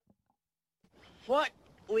What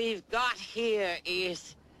we've got here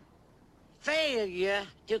is failure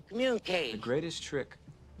to communicate. The greatest trick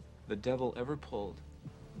the devil ever pulled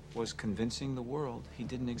was convincing the world he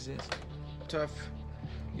didn't exist. Tough,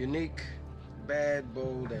 unique, bad,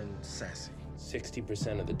 bold, and sassy.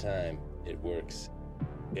 60% of the time, it works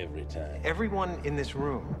every time. Everyone in this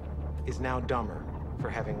room is now dumber for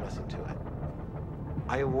having listened to it.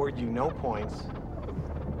 I award you no points,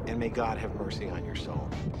 and may God have mercy on your soul.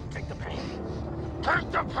 Take the pain.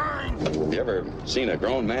 Take the pain! You ever seen a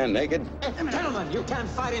grown man naked? Gentlemen, you can't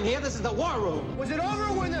fight in here. This is the war room. Was it over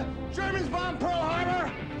when the Germans bombed Pearl Harbor?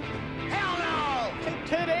 Hell no!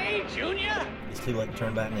 Today, Junior? It's too late to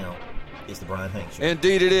turn back now. It's the Bryant Hank Show.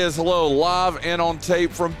 Indeed it is. Hello, live and on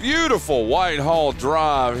tape from beautiful Whitehall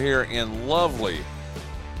Drive here in lovely,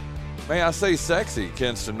 may I say sexy,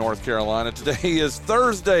 Kinston, North Carolina. Today is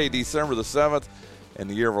Thursday, December the 7th, in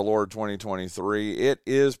the year of our Lord 2023. It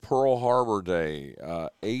is Pearl Harbor Day,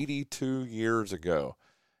 82 years ago.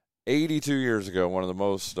 82 years ago, one of the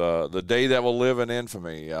most, the day that will live in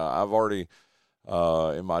infamy. I've already,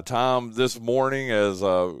 in my time this morning as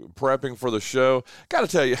prepping for the show, got to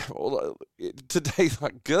tell you,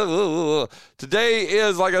 today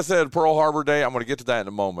is, like I said, Pearl Harbor Day. I'm going to get to that in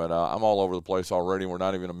a moment. I'm all over the place already. We're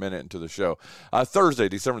not even a minute into the show. Thursday,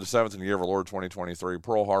 December the 7th in the year of our Lord 2023,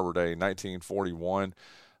 Pearl Harbor Day, 1941.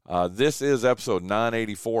 This is episode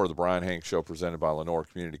 984 of the Bryant Hank Show, presented by Lenoir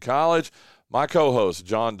Community College. My co-hosts,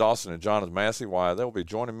 John Dawson and Jonathan Massey, they'll be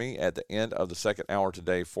joining me at the end of the second hour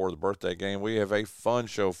today for the birthday game. We have a fun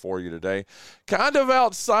show for you today. Kind of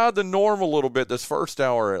outside the norm a little bit, this first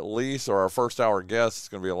hour at least, or our first hour guest. It's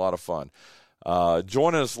going to be a lot of fun.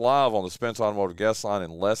 Joining us live on the Spence Automotive Guest Line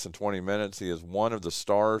in less than 20 minutes, he is one of the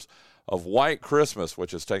stars of White Christmas,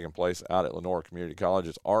 which is taking place out at Lenoir Community College.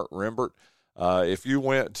 It's Art Rimbert. If you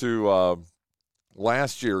went to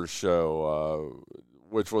last year's show,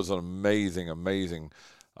 which was an amazing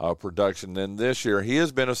production, then this year he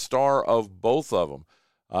has been a star of both of them.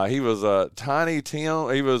 He was Tiny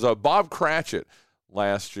Tim. He was Bob Cratchit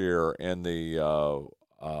last year in the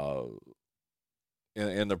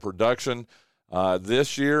in the production.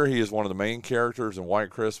 This year he is one of the main characters in White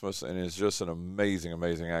Christmas and is just an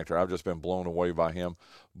amazing actor. I've just been blown away by him.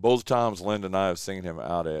 Both times Linda and I have seen him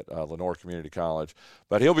out at Lenoir Community College.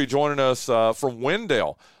 But he'll be joining us from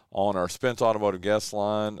Wendell on our Spence Automotive Guest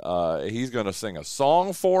Line. He's going to sing a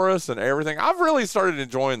song for us and everything. I've really started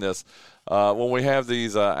enjoying this when we have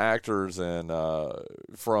these actors and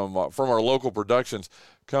from our local productions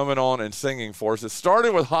coming on and singing for us. It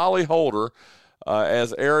started with Holly Holder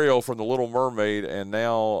as Ariel from The Little Mermaid, and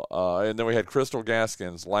now and then we had Crystal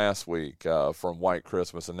Gaskins last week from White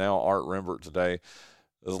Christmas, and now Art Rimbert today. It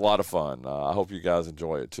was a lot of fun. I hope you guys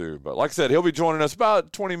enjoy it too. But like I said, he'll be joining us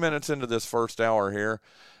about 20 minutes into this first hour here.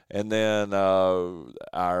 And then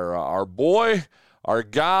our boy, our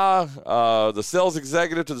guy, the sales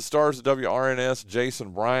executive to the stars of WRNS,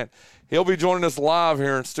 Jason Bryant, he'll be joining us live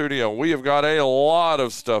here in studio. We have got a lot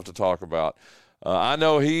of stuff to talk about. I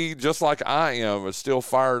know he, just like I am, is still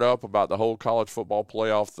fired up about the whole college football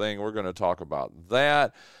playoff thing. We're going to talk about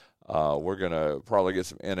that. We're going to probably get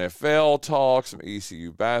some NFL talk, some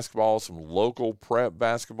ECU basketball, some local prep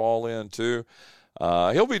basketball in too.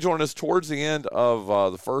 He'll be joining us towards the end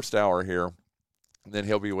of the first hour here, and then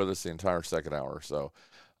he'll be with us the entire second hour. So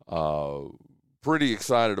pretty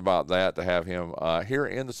excited about that, to have him here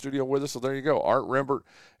in the studio with us. So there you go, Art Rimbert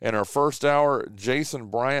in our first hour, Jason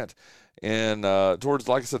Bryant and towards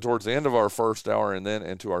the end of our first hour, and then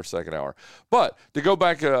into our second hour. But to go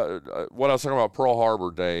back, what I was talking about Pearl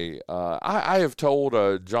Harbor Day, I have told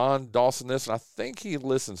John Dawson this, and I think he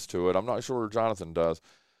listens to it. I'm not sure Jonathan does.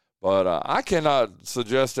 But I cannot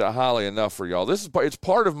suggest it highly enough for y'all. It's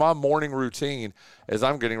part of my morning routine as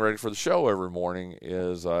I'm getting ready for the show every morning.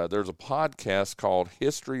 Is there's a podcast called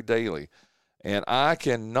History Daily, and I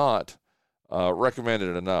cannot recommend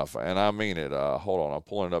it enough, and I mean it. Hold on, I'm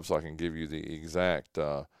pulling it up so I can give you the exact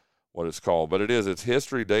what it's called. But it's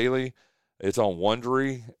History Daily. It's on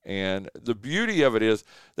Wondery, and the beauty of it is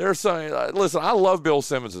there's some. Listen, I love Bill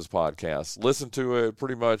Simmons' podcast. Listen to it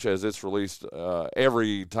pretty much as it's released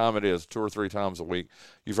every time it is, 2 or 3 times a week.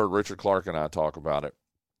 You've heard Richard Clark and I talk about it,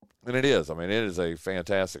 and it is. I mean, it is a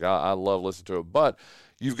fantastic. I love listening to it, but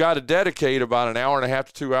you've got to dedicate about an hour and a half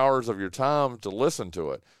to 2 hours of your time to listen to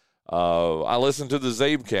it. I listen to the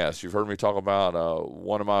Zabecast. You've heard me talk about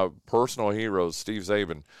one of my personal heroes, Steve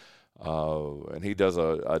Zabin. And he does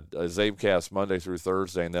a Zabecast Monday through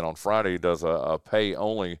Thursday, and then on Friday he does a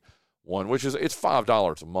pay-only one, which is it's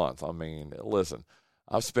 $5 a month. I mean, listen,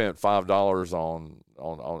 I've spent $5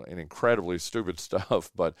 on an incredibly stupid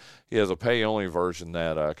stuff, but he has a pay-only version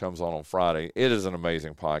that comes on Friday. It is an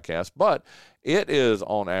amazing podcast, but it is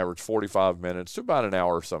on average 45 minutes to about an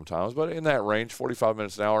hour sometimes, but in that range, 45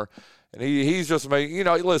 minutes an hour. And he's just amazing. You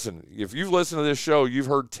know, listen, if you've listened to this show, you've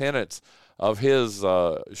heard tenets of his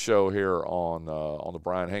show here on the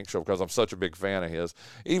Bryant Hank Show, because I'm such a big fan of his.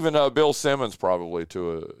 Even Bill Simmons probably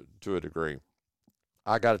to a degree.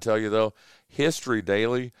 I got to tell you, though, History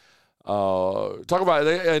Daily, talk about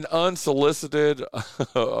an unsolicited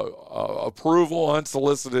approval,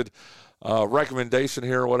 unsolicited recommendation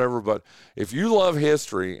here or whatever. But if you love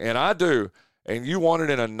history, and I do, and you want it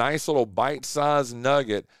in a nice little bite-sized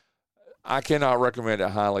nugget, I cannot recommend it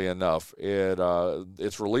highly enough.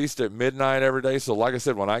 It's released at midnight every day. So like I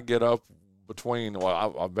said, when I get up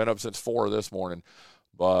I've been up since 4 this morning,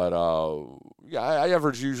 but I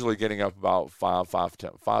average usually getting up about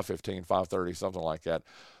 5:15, 5:30, something like that.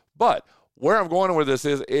 But where I'm going with this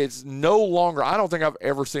is it's no longer, I don't think I've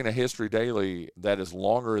ever seen a History Daily that is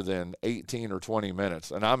longer than 18 or 20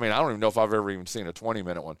 minutes. And I mean, I don't even know if I've ever even seen a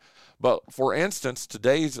 20-minute one. But for instance,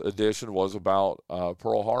 today's edition was about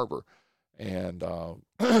Pearl Harbor. And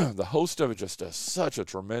the host of it just does such a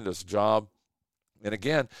tremendous job. And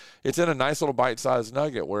again, it's in a nice little bite-sized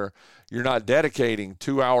nugget where you're not dedicating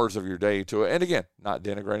 2 hours of your day to it. And again, not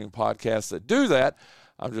denigrating podcasts that do that.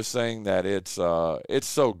 I'm just saying that it's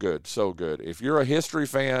so good, so good. If you're a history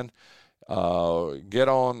fan, get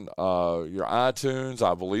on your iTunes.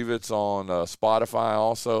 I believe it's on Spotify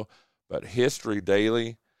also. But History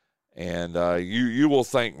Daily, and you will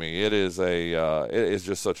thank me. It is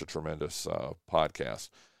just such a tremendous podcast.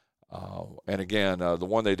 And again, the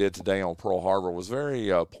one they did today on Pearl Harbor was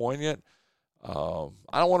very poignant. I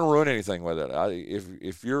don't want to ruin anything with it.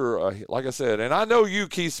 If you're, like I said, and I know you,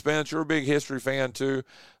 Keith Spence, you're a big history fan too.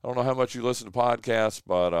 I don't know how much you listen to podcasts,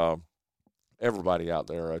 but everybody out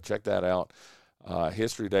there, check that out.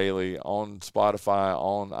 History Daily on Spotify,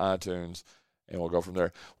 on iTunes, and we'll go from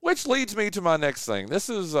there. Which leads me to my next thing. This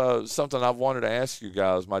is something I've wanted to ask you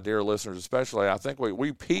guys, my dear listeners, especially. I think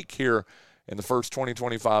we peak here in the first 20,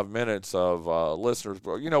 25 minutes of listeners.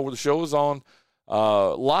 You know, the show is on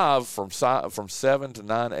live from 7 to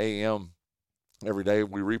 9 a.m. every day.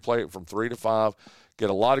 We replay it from 3 to 5. Get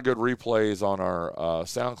a lot of good replays on our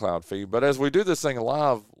SoundCloud feed. But as we do this thing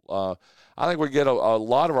live, I think we get a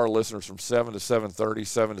lot of our listeners from 7 to 7:30,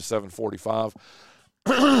 7 to 7:45.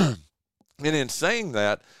 And in saying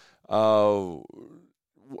that, I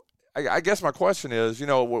guess my question is, you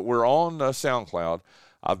know, we're on SoundCloud.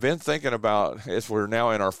 I've been thinking about, as we're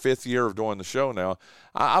now in our 5th year of doing the show now,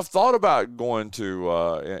 I've thought about going to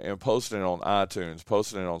and posting it on iTunes,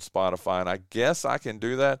 posting it on Spotify, and I guess I can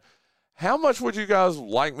do that. How much would you guys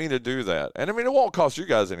like me to do that? And, I mean, it won't cost you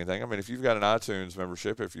guys anything. I mean, if you've got an iTunes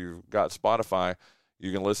membership, if you've got Spotify,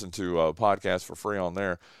 you can listen to podcasts for free on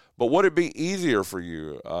there. But would it be easier for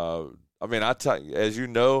you? I mean, as you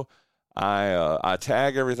know, I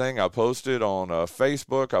tag everything. I post it on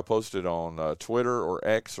Facebook. I post it on Twitter or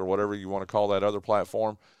X or whatever you want to call that other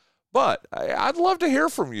platform. But I'd love to hear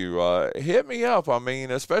from you. Hit me up. I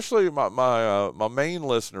mean, especially my main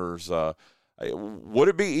listeners. Would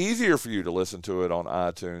it be easier for you to listen to it on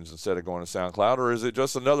iTunes instead of going to SoundCloud, or is it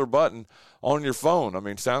just another button on your phone? I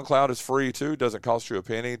mean, SoundCloud is free too. It doesn't cost you a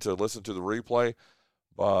penny to listen to the replay.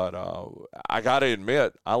 But I got to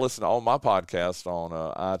admit, I listen to all my podcasts on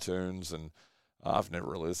iTunes, and I've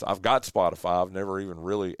never really listened. I've got Spotify. I've never even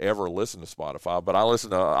really ever listened to Spotify, but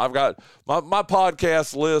I've got my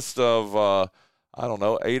podcast list of,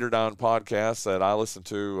 8 or 9 podcasts that I listen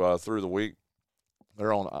to through the week.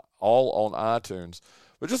 They're all on iTunes.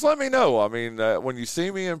 But just let me know. I mean, when you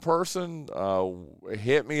see me in person,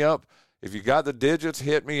 hit me up. If you got the digits,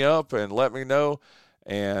 hit me up and let me know.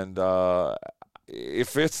 And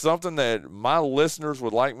if it's something that my listeners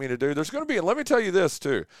would like me to do, there's going to be, and let me tell you this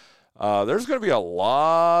too, there's going to be a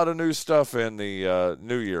lot of new stuff in the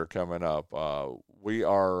new year coming up. We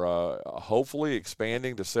are hopefully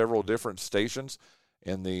expanding to several different stations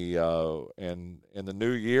in the in the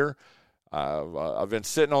new year. I've been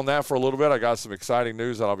sitting on that for a little bit. I got some exciting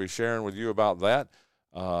news that I'll be sharing with you about that,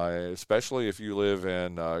 especially if you live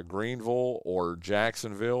in Greenville or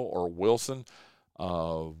Jacksonville or Wilson.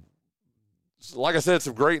 Like I said,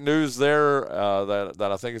 some great news there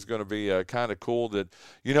that I think is going to be kind of cool. That,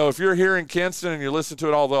 you know, if you're here in Kinston and you listen to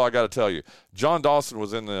it, although I got to tell you, John Dawson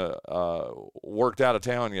was worked out of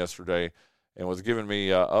town yesterday and was giving me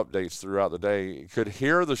updates throughout the day. Could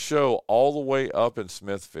hear the show all the way up in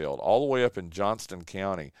Smithfield, all the way up in Johnston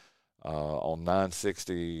County on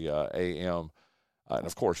 960 AM. And,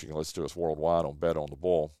 of course, you can listen to us worldwide on Bet on the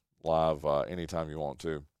Bull. live anytime you want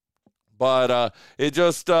to. But it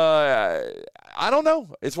just, I don't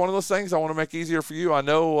know. It's one of those things I want to make easier for you. I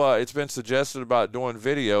know it's been suggested about doing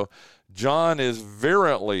video. John is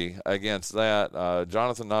virulently against that.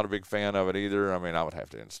 Jonathan, not a big fan of it either. I mean, I would have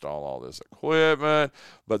to install all this equipment,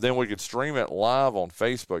 but then we could stream it live on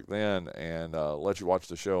Facebook then and let you watch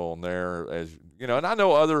the show on there. As you know, and I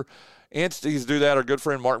know other entities do that. Our good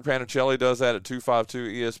friend Mark Panichelli does that at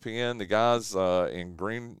 252 ESPN. The guys in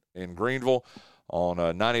Greenville on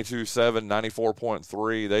 92.7,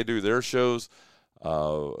 94.3, they do their shows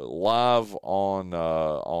live on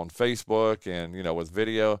Facebook and, you know, with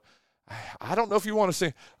video. I don't know if you want to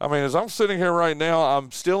see. I mean, as I'm sitting here right now,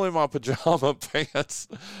 I'm still in my pajama pants.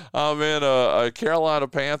 I'm in a Carolina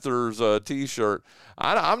Panthers T-shirt.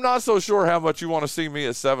 I'm not so sure how much you want to see me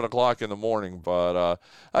at 7 o'clock in the morning. But,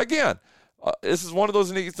 again, this is one of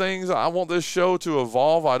those neat things. I want this show to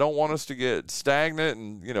evolve. I don't want us to get stagnant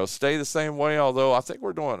and, you know, stay the same way, although I think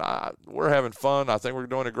we're having fun. I think we're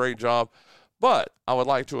doing a great job. But I would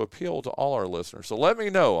like to appeal to all our listeners. So let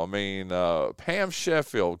me know. I mean, Pam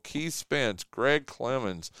Sheffield, Keith Spence, Greg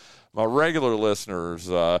Clemens, my regular listeners.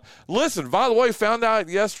 Listen, by the way, found out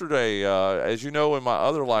yesterday, as you know, in my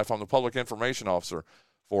other life, I'm the public information officer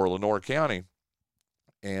for Lenoir County.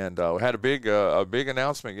 And we had a big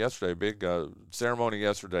announcement yesterday, a big ceremony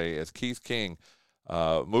yesterday as Keith King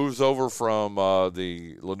moves over from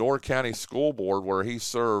the Lenoir County School Board, where he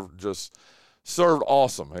served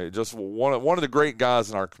awesome. Just one of the great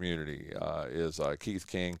guys in our community is Keith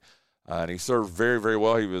King, and he served very, very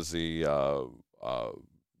well. He was the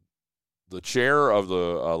chair of the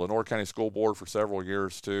Lenoir County School Board for several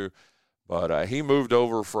years too. But he moved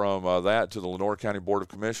over from that to the Lenoir County Board of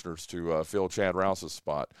Commissioners to fill Chad Rouse's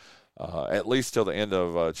spot, at least till the end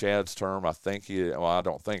of Chad's term. I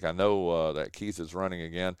know that Keith is running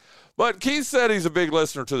again. But Keith said he's a big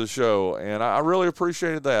listener to the show, and I really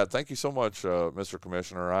appreciated that. Thank you so much, Mr.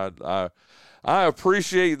 Commissioner. I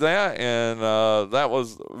appreciate that, and that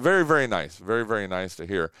was very, very nice. Very, very nice to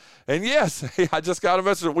hear. And, yes, I just got a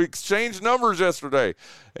message. We exchanged numbers yesterday,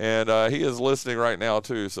 and he is listening right now,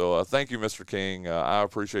 too. So thank you, Mr. King. I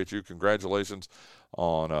appreciate you. Congratulations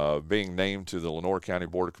on being named to the Lenoir County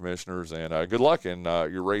Board of Commissioners, and good luck in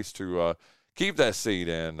your race to keep that seat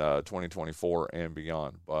in 2024 and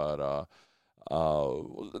beyond. But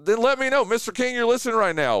then let me know. Mr. King, you're listening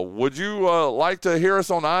right now. Would you like to hear us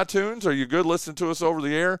on iTunes? Are you good listening to us over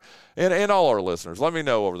the air? And all our listeners, let me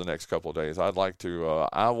know over the next couple of days. I'd like to,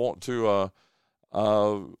 I want to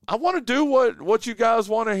do what you guys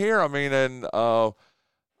want to hear. I mean, and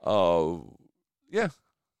yeah.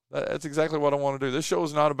 That's exactly what I want to do. This show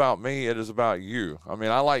is not about me. It is about you. I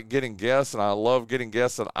mean, I like getting guests, and I love getting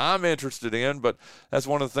guests that I'm interested in, but that's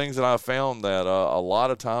one of the things that I've found that a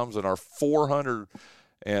lot of times in our 400,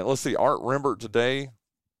 and let's see, Art Rimbert today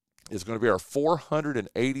is going to be our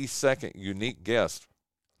 482nd unique guest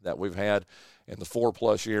that we've had in the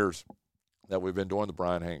 4+ years that we've been doing the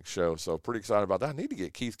Brian Hanks Show. So pretty excited about that. I need to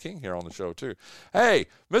get Keith King here on the show too. Hey,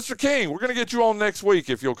 Mr. King, we're going to get you on next week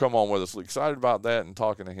if you'll come on with us. Excited about that and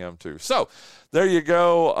talking to him too. So there you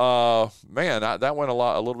go. Man, that went a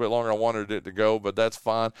little bit longer than I wanted it to go, but that's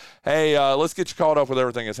fine. Hey, let's get you caught up with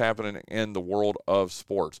everything that's happening in the world of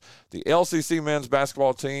sports. The LCC men's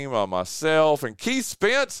basketball team, myself and Keith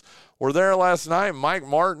Spence were there last night. Mike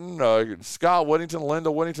Martin, Scott Whittington,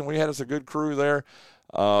 Linda Whittington. We had us a good crew there.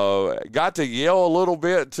 Got to yell a little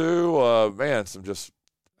bit too. Man,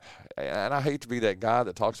 and I hate to be that guy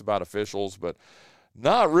that talks about officials, but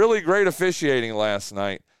not really great officiating last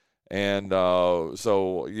night. And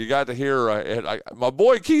so you got to hear my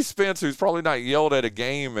boy Keith Spence, who's probably not yelled at a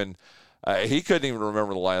game, and he couldn't even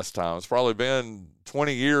remember the last time. It's probably been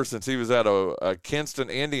 20 years since he was at a Kinston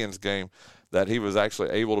Indians game that he was actually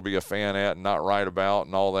able to be a fan at and not write about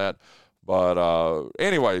and all that. But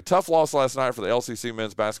anyway, tough loss last night for the LCC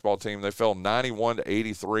men's basketball team. They fell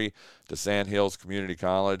 91-83 to Sand Hills Community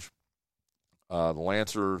College. The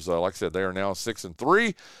Lancers, like I said, they are now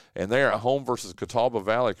 6-3, and they are at home versus Catawba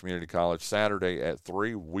Valley Community College Saturday at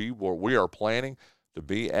 3. We are planning to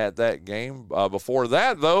be at that game. Before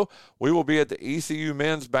that, though, we will be at the ECU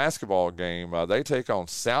men's basketball game. They take on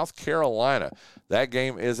South Carolina. That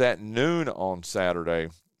game is at noon on Saturday,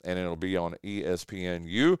 and it'll be on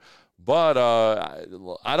ESPNU. But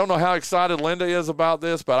I don't know how excited Linda is about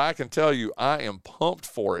this, but I can tell you I am pumped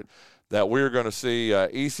for it that we're going to see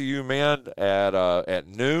ECU men at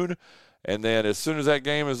noon. And then as soon as that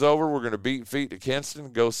game is over, we're going to beat feet to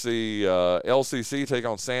Kinston, go see LCC take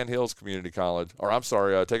on Sand Hills Community College. Or I'm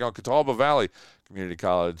sorry, take on Catawba Valley Community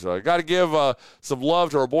College. Got to give some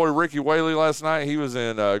love to our boy Ricky Whaley last night. He was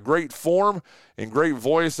in great form and great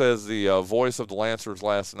voice as the voice of the Lancers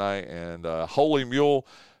last night. And Holy Mule,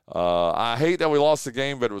 I hate that we lost the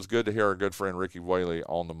game, but it was good to hear our good friend Ricky Whaley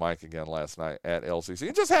on the mic again last night at LCC.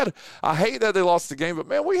 And I hate that they lost the game, but,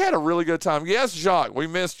 man, we had a really good time. Yes, Jacques, we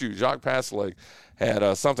missed you. Jacques Passeleg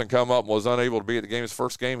had something come up and was unable to be at the game. His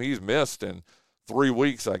first game he's missed in 3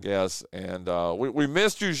 weeks, I guess. And we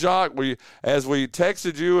missed you, Jacques. As we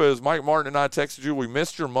texted you, as Mike Martin and I texted you, we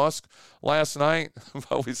missed your Musk last night,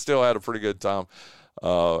 but we still had a pretty good time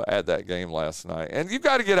at that game last night. And you've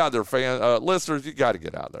got to get out there, listeners. You got to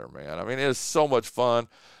get out there, man. I mean, it is so much fun.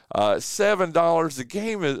 $7 the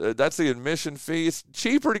game is that's the admission fee. It's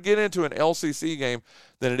cheaper to get into an LCC game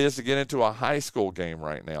than it is to get into a high school game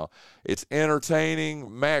right now. It's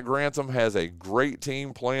entertaining. Matt Grantham has a great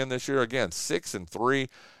team playing this year. Again, 6-3,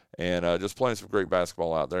 and just playing some great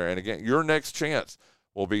basketball out there. And again, your next chance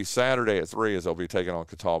will be Saturday at 3 as they'll be taking on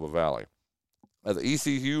Catawba Valley. The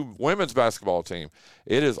ECU women's basketball team,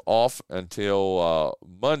 it is off until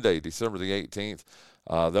Monday, December the 18th.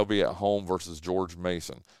 They'll be at home versus George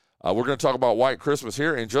Mason. We're going to talk about White Christmas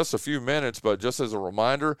here in just a few minutes, but just as a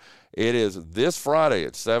reminder, it is this Friday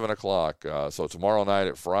at 7 o'clock. So tomorrow night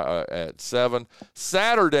at 7,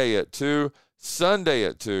 Saturday at 2, Sunday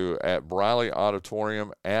at 2 at Briley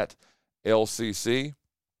Auditorium at LCC.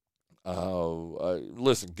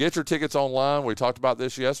 Listen, get your tickets online. We talked about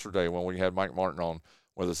this yesterday when we had Mike Martin on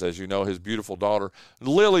with us. As you know, his beautiful daughter,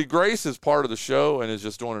 Lily Grace, is part of the show and is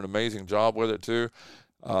just doing an amazing job with it too.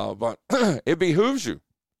 But it behooves you.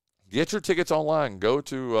 Get your tickets online. Go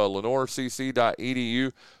to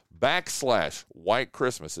lenoircc.edu /White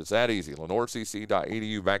Christmas. It's that easy.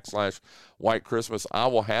 lenoircc.edu /White Christmas. I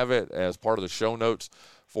will have it as part of the show notes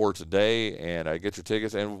for today, and get your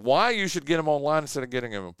tickets. And why you should get them online instead of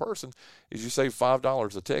getting them in person is you save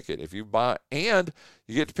 $5 a ticket if you buy, and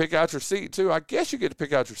you get to pick out your seat too. I guess you get to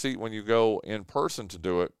pick out your seat when you go in person to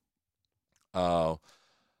do it.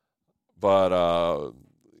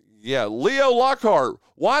 Yeah, Leo Lockhart,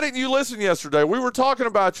 why didn't you listen yesterday? We were talking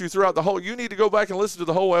about you throughout the whole. You need to go back and listen to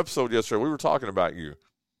the whole episode yesterday. We were talking about you.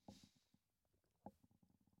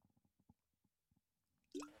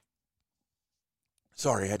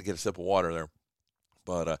 Sorry, I had to get a sip of water there.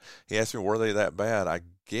 But he asked me, were they that bad? I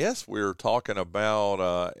guess we were talking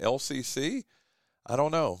about LCC. I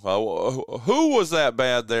don't know. Who was that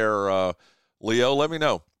bad there, Leo? Let me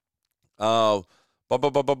know.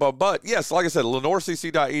 But yes, like I said,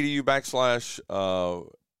 lenoircc.edu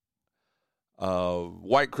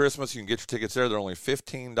 /White Christmas. You can get your tickets there. They're only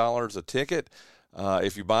 $15 a ticket.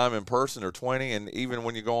 If you buy them in person, they're $20, and even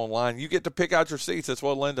when you go online, you get to pick out your seats. That's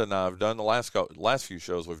what Linda and I have done the last few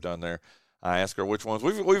shows we've done there. I ask her which ones.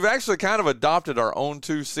 We've actually kind of adopted our own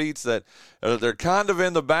two seats that they're kind of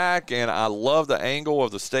in the back, and I love the angle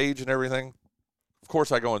of the stage and everything. Of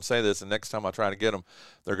course, I go and say this, and next time I try to get them,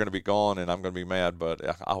 they're going to be gone, and I'm going to be mad, but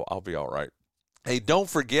I'll be all right. Hey, don't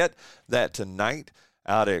forget that tonight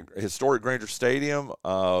out at Historic Granger Stadium,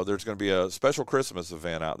 there's going to be a special Christmas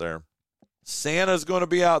event out there. Santa's going to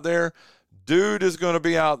be out there. Dude is going to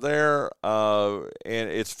be out there. And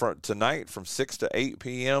it's tonight from 6 to 8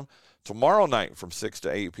 p.m. Tomorrow night from 6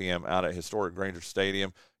 to 8 p.m. out at Historic Granger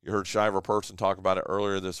Stadium. You heard Shiver Person talk about it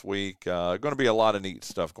earlier this week. Going to be a lot of neat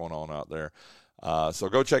stuff going on out there. So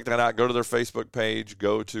go check that out. Go to their Facebook page.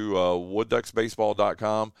 Go to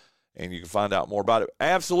woodducksbaseball.com, and you can find out more about it.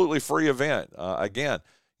 Absolutely free event. Again,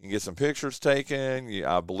 you can get some pictures taken.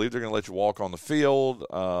 I believe they're going to let you walk on the field.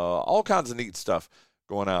 All kinds of neat stuff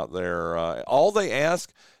going out there. All they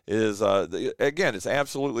ask is, again, it's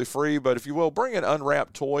absolutely free, but if you will, bring an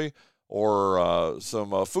unwrapped toy or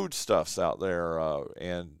some foodstuffs out there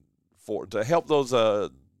and to help those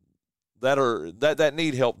that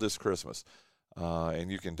need help this Christmas.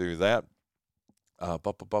 And you can do that. I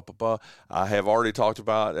have already talked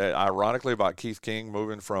about, ironically, about Keith King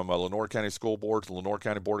moving from Lenoir County School Board to Lenoir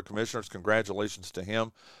County Board of Commissioners. Congratulations to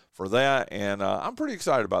him for that, and I'm pretty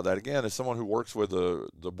excited about that. Again, as someone who works with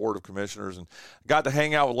the Board of Commissioners, and got to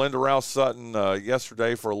hang out with Linda Rouse Sutton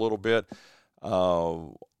yesterday for a little bit. I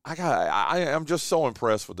am just so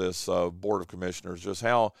impressed with this Board of Commissioners, just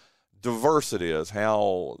how diverse it is,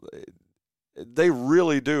 how they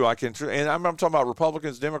really do. And I'm talking about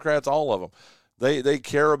Republicans, Democrats, all of them. They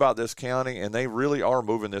care about this county, and they really are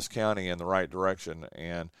moving this county in the right direction.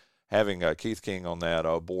 And having Keith King on that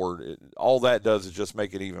board, all that does is just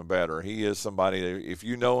make it even better. He is somebody, if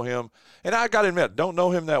you know him, and I got to admit, don't know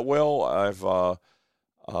him that well.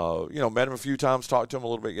 met him a few times, talked to him a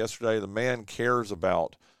little bit yesterday. The man cares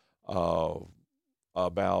about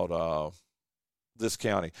this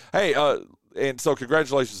county. Hey, and so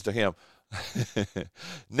congratulations to him.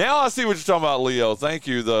 Now I see what you're talking about, Leo. Thank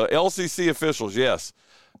you. The LCC officials, yes,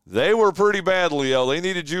 they were pretty bad, Leo. They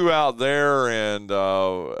needed you out there and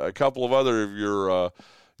a couple of other of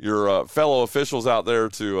your fellow officials out there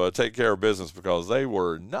to take care of business because they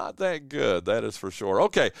were not that good. That is for sure.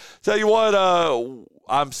 Okay, tell you what,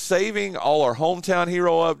 I'm saving all our hometown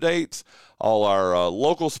hero updates, all our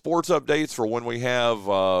local sports updates for when we have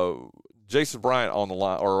Jason Bryant on the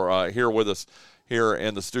line or here with us here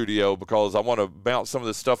in the studio because I want to bounce some of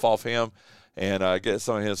this stuff off him and get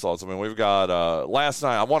some of his thoughts. I mean, we've got last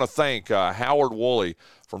night, I want to thank Howard Woolley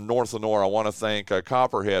from North Lenoir. I want to thank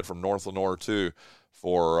Copperhead from North Lenoir, too,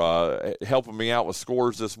 for helping me out with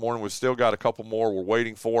scores this morning. We've still got a couple more we're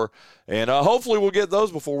waiting for, and hopefully we'll get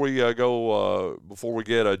those before we before we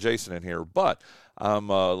get Jason in here. But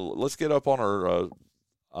let's get up on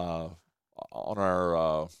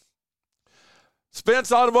our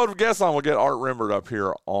Spence Automotive Guest Line. We'll get Art Rimbert up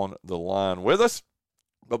here on the line with us.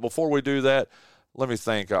 But before we do that, let me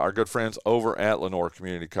thank our good friends over at Lenoir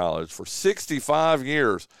Community College. For 65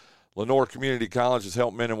 years, Lenoir Community College has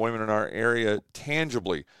helped men and women in our area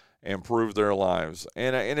tangibly improve their lives.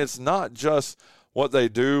 And it's not just what they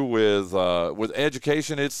do with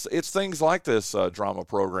education. It's things like this drama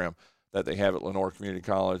program that they have at Lenoir Community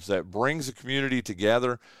College that brings the community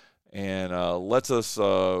together and lets us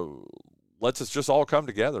just all come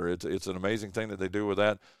together. It's an amazing thing that they do with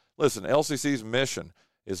that. Listen, LCC's mission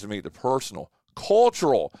is to meet the personal,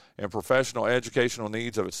 cultural, and professional educational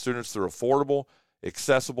needs of its students through affordable,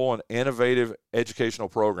 accessible, and innovative educational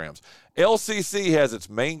programs. LCC has its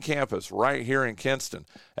main campus right here in Kinston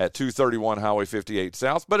at 231 Highway 58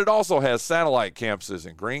 South, but it also has satellite campuses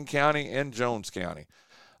in Greene County and Jones County.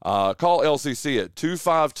 Call LCC at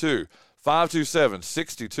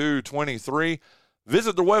 252-527-6223.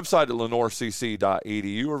 Visit their website at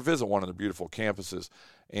lenoircc.edu or visit one of the beautiful campuses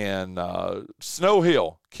in Snow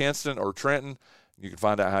Hill, Kinston, or Trenton. You can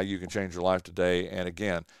find out how you can change your life today. And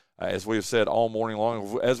again, as we've said all morning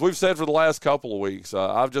long, as we've said for the last couple of weeks,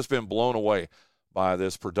 I've just been blown away by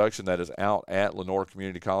this production that is out at Lenoir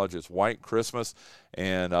Community College. It's White Christmas.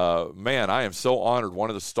 And, man, I am so honored. One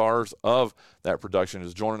of the stars of that production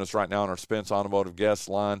is joining us right now on our Spence Automotive Guest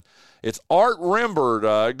Line. It's Art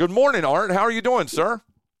Rimbert. Good morning, Art. How are you doing, sir?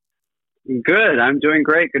 Good. I'm doing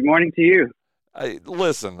great. Good morning to you.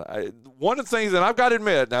 Listen, one of the things, and I've got to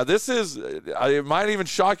admit, now this is, it might even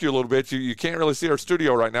shock you a little bit. You can't really see our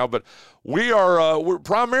studio right now, but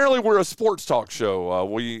we're a sports talk show.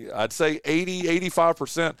 I'd say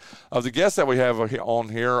 85% of the guests that we have on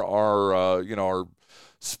here are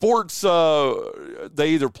sports. They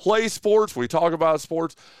either play sports, we talk about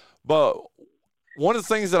sports, but one of the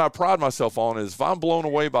things that I pride myself on is if I'm blown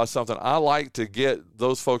away by something, I like to get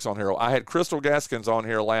those folks on here. I had Crystal Gaskins on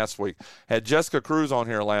here last week, had Jessica Cruz on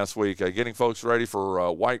here last week, getting folks ready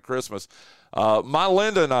for White Christmas.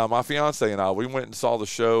 Linda and I, my fiance and I, we went and saw the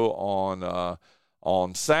show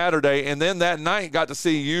on Saturday, and then that night got to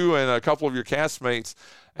see you and a couple of your castmates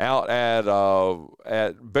out at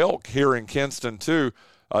Belk here in Kinston too,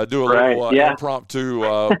 do a little impromptu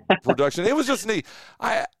production. It was just neat.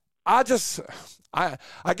 I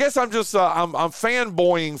guess I'm just I'm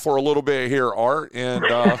fanboying for a little bit here, Art, and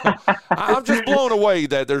I'm just blown away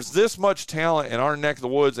that there's this much talent in our neck of the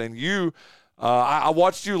woods. And you, I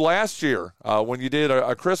watched you last year when you did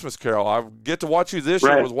a Christmas Carol. I get to watch you this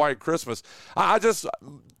year with White Christmas. I just,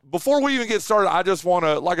 before we even get started, I just want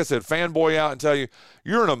to, like I said, fanboy out and tell you,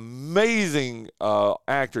 you're an amazing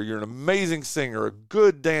actor. You're an amazing singer, a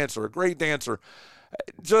good dancer, a great dancer.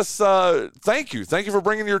 Just thank you. Thank you for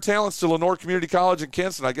bringing your talents to Lenoir Community College in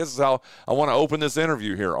Kinston. I guess is how I want to open this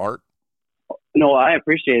interview here, Art. No, I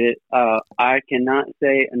appreciate it. I cannot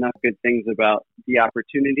say enough good things about the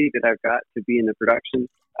opportunity that I've got to be in the production,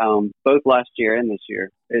 both last year and this year.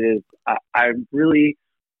 It is. I really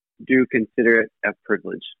do consider it a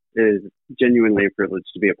privilege. It is genuinely a privilege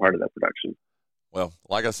to be a part of that production. Well,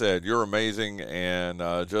 like I said, you're amazing, and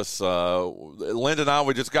Linda and I,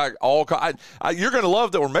 we just got all. You're going to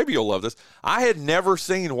love that, or maybe you'll love this. I had never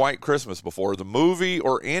seen White Christmas before, the movie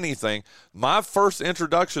or anything. My first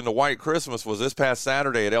introduction to White Christmas was this past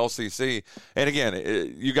Saturday at LCC, and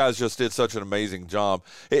again, you guys just did such an amazing job.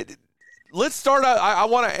 Let's start out. I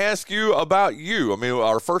want to ask you about you. I mean,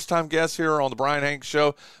 our first-time guest here on the Brian Hanks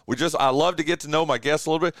Show. I love to get to know my guests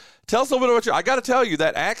a little bit. Tell us a little bit about you. I got to tell you,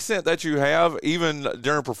 that accent that you have, even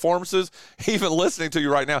during performances, even listening to you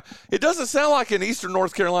right now, it doesn't sound like an Eastern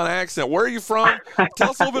North Carolina accent. Where are you from?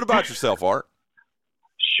 Tell us a little bit about yourself, Art.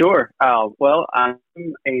 Sure. Well, I'm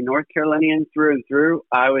a North Carolinian through and through.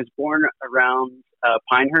 I was born around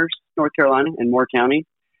Pinehurst, North Carolina, in Moore County.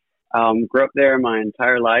 Grew up there my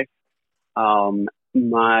entire life.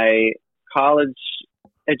 My college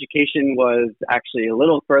education was actually a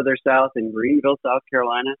little further south in Greenville, South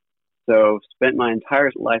Carolina. So spent my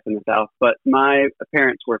entire life in the South. But my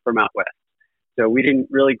parents were from out west. So we didn't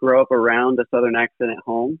really grow up around a Southern accent at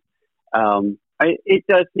home. It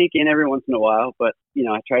does sneak in every once in a while, but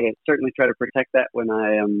I certainly try to protect that when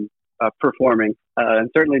I am performing, and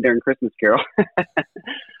certainly during Christmas Carol.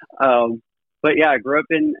 But yeah, I grew up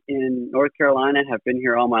in North Carolina, have been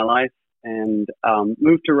here all my life, and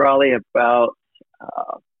moved to Raleigh about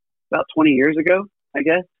 20 years ago, I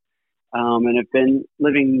guess, and have been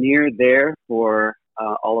living near there for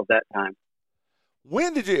all of that time.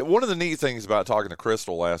 One of the neat things about talking to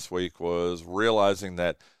Crystal last week was realizing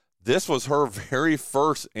that this was her very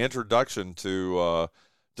first introduction to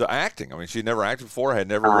acting. I mean, she'd never acted before, had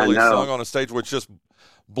never really sung on a stage, which just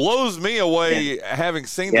blows me away, having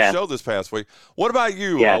seen the show this past week. What about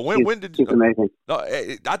you? Yeah, when did you? It's amazing.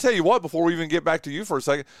 I tell you what, before we even get back to you for a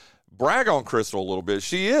second, brag on Crystal a little bit.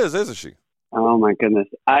 She is, isn't she? Oh my goodness.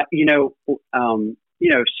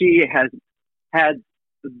 She has had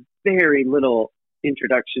very little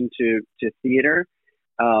introduction to theater,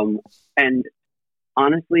 and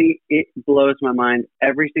honestly, it blows my mind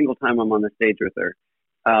every single time I'm on the stage with her.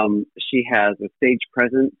 She has a stage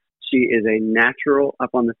presence. She is a natural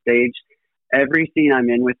up on the stage. Every scene I'm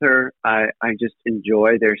in with her, I just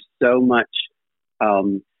enjoy. There's so much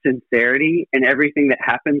sincerity in everything that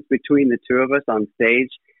happens between the two of us on stage,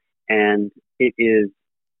 and it is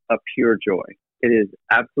a pure joy. It is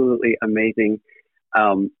absolutely amazing.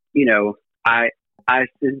 I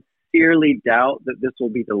sincerely doubt that this will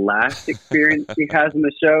be the last experience she has in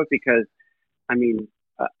the show, because,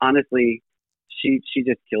 honestly, she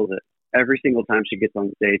just kills it every single time she gets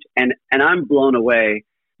on stage. And I'm blown away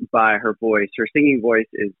by her voice. Her singing voice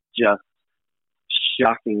is just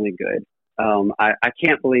shockingly good. I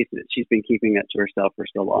can't believe that she's been keeping that to herself for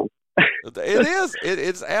so long. It is.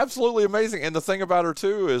 It's absolutely amazing. And the thing about her,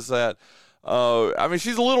 too, is that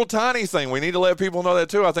she's a little tiny thing. We need to let people know that,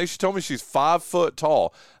 too. I think she told me she's 5 foot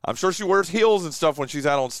tall. I'm sure she wears heels and stuff when she's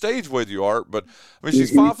out on stage with you, Art, but,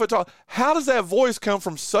 she's 5 foot tall. How does that voice come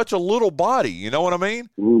from such a little body? You know what I mean?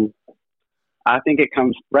 I think it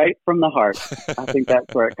comes right from the heart. I think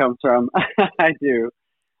that's where it comes from. I do.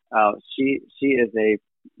 She is a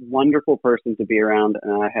wonderful person to be around,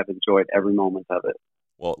 and I have enjoyed every moment of it.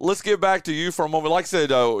 Well, let's get back to you for a moment. Like I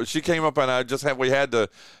said, she came up, and we had to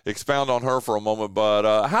expound on her for a moment.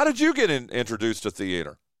 But how did you get introduced to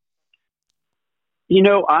theater?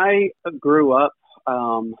 I grew up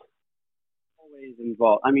always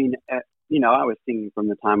involved. I was singing from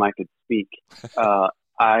the time I could speak.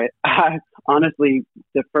 I honestly,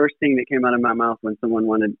 the first thing that came out of my mouth when someone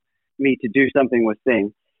wanted me to do something was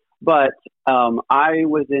sing. But I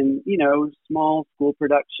was in, small school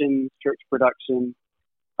productions, church productions.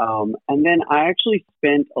 And then I actually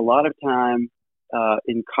spent a lot of time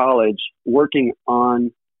in college working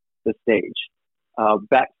on the stage,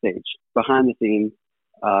 backstage, behind the scenes.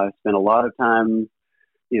 Spent a lot of time,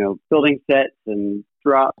 building sets and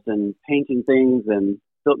drops and painting things and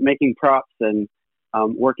making props and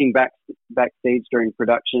working backstage during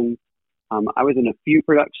production. I was in a few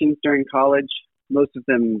productions during college, most of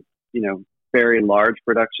them, very large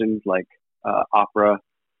productions like opera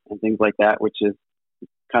and things like that, which is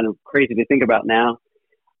kind of crazy to think about now.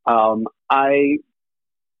 I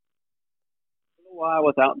a while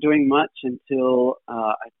without doing much until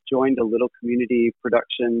I joined a little community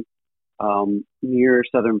production near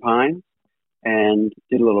Southern Pines and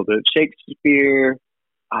did a little bit of Shakespeare.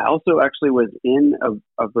 I also actually was in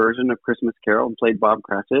a version of Christmas Carol and played Bob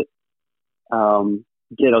Cratchit.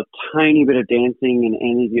 Did a tiny bit of dancing in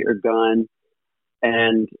Annie Get Your Gun.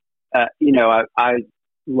 And, I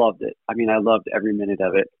loved it. I loved every minute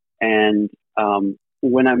of it. And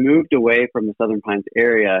when I moved away from the Southern Pines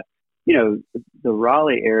area, the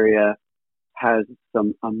Raleigh area has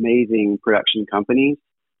some amazing production companies.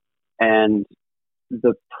 And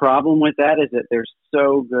the problem with that is that they're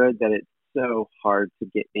so good that it's so hard to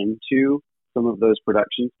get into some of those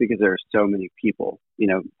productions because there are so many people,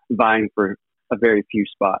 vying for a very few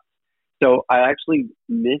spots. So I actually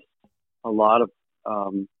missed a lot of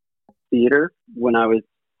theater when I was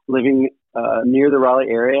living near the Raleigh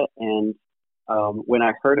area. And when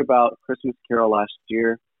I heard about Christmas Carol last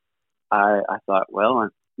year, I thought, well, I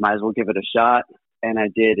might as well give it a shot. And I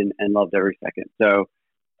did and loved every second. So,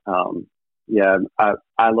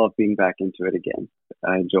 I love being back into it again.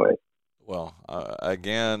 I enjoy it. Well,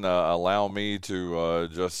 again, allow me to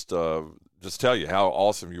just tell you how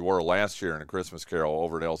awesome you were last year in A Christmas Carol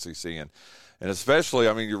over at LCC, and especially,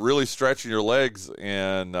 I mean, you're really stretching your legs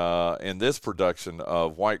in this production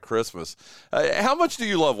of White Christmas. How much do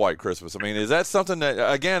you love White Christmas? I mean, is that something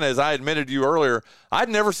that, again, as I admitted to you earlier, I'd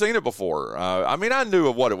never seen it before. I mean, I knew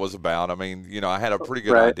of what it was about. I mean, you know, I had a pretty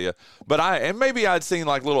good idea, but maybe I'd seen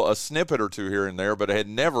like a snippet or two here and there, but I had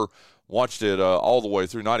never watched it all the way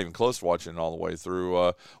through, not even close to watching it all the way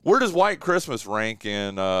through. Where does White Christmas rank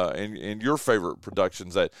in your favorite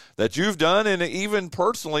productions that you've done, and even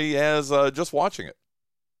personally as just watching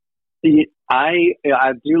it? I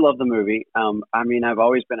do love the movie. I mean, I've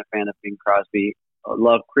always been a fan of Bing Crosby. I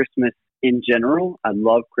love Christmas in general. I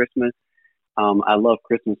love Christmas. I love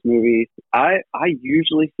Christmas movies. I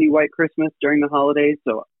usually see White Christmas during the holidays,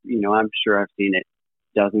 so, you know, I'm sure I've seen it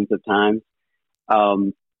dozens of times.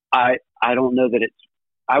 I don't know that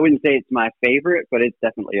I wouldn't say it's my favorite, but it's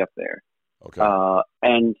definitely up there. Okay.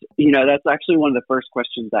 And, you know, that's actually one of the first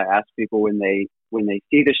questions I ask people when they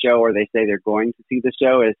see the show or they say they're going to see the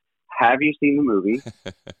show is, have you seen the movie?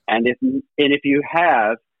 and if you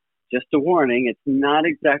have, just a warning, it's not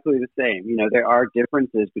exactly the same. You know, there are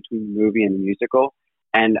differences between the movie and the musical.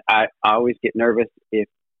 And I always get nervous if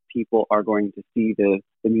people are going to see the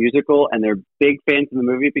musical and they're big fans of the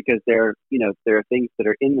movie, because there are things that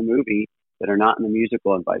are in the movie that are not in the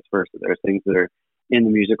musical and vice versa. There are things that are in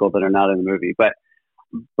the musical that are not in the movie. But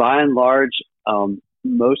by and large,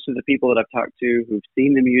 most of the people that I've talked to who've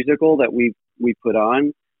seen the musical that we put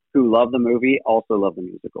on, who love the movie, also love the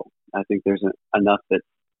musical. I think there's enough that's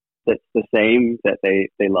the same that they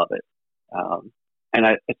love it. And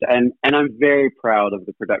I'm very proud of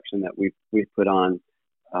the production that we've put on.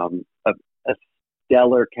 A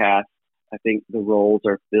stellar cast. I think the roles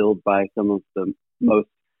are filled by some of the most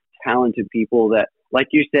talented people that, like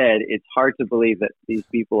you said, it's hard to believe that these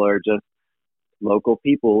people are just local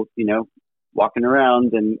people, you know, walking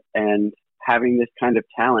around and having this kind of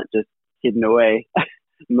talent just hidden away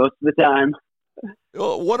most of the time.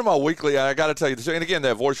 Well, one of my weekly, I got to tell you this, and again,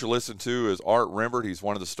 that voice you're listening to is Art Rimbert. He's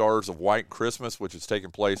one of the stars of White Christmas, which is taking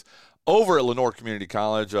place over at Lenoir Community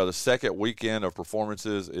College. The second weekend of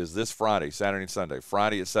performances is this Friday, Saturday and Sunday.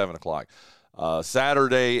 Friday at 7 o'clock.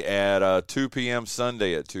 Saturday at 2 p.m.,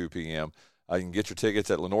 Sunday at 2 p.m. You can get your tickets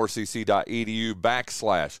at lenoircc.edu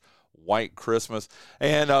 /White Christmas.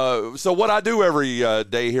 And so what I do every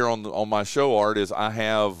day here on my show, Art, is I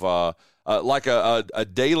have like a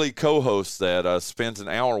daily co-host that spends an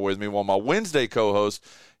hour with me. Well, my Wednesday co-host,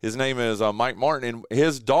 his name is Mike Martin, and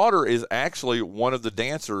his daughter is actually one of the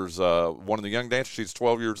dancers, one of the young dancers. She's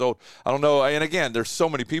 12 years old. I don't know, and again, there's so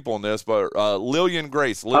many people in this, but Lillian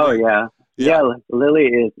Grace. Lily, yeah, Lily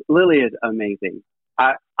is amazing.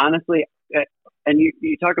 I honestly, and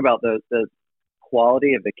you talk about the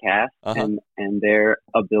quality of the cast and their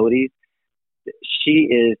abilities. She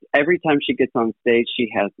is, every time she gets on stage, she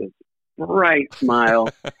has this bright smile,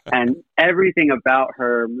 and everything about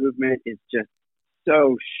her movement is just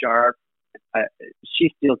so sharp.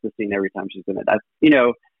 She steals the scene every time she's in it.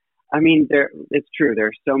 It's true. There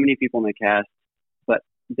are so many people in the cast, but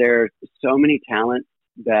there's so many talents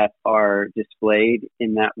that are displayed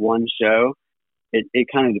in that one show. It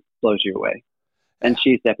kind of blows you away, and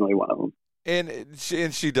she's definitely one of them. And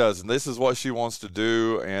she does, and this is what she wants to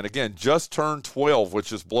do. And again, just turned 12, which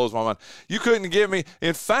just blows my mind. You couldn't get me.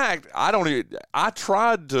 In fact, I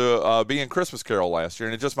tried to be in Christmas Carol last year,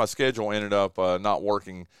 and my schedule ended up not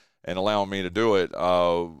working and allowing me to do it.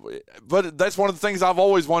 But that's one of the things I've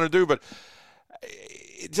always wanted to do. But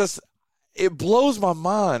it blows my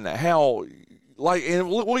mind how. And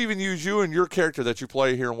we'll even use you and your character that you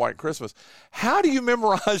play here in White Christmas. How do you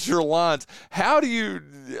memorize your lines? How do you,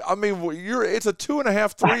 it's a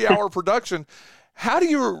 2.5, 3 hour production. How do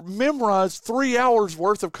you memorize 3 hours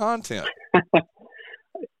worth of content?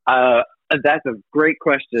 That's a great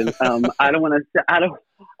question. I don't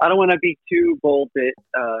want to be too bold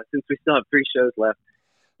since we still have 3 shows left,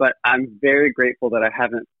 but I'm very grateful that I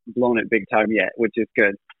haven't blown it big time yet, which is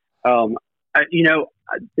good.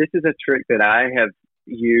 This is a trick that I have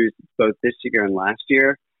used both this year and last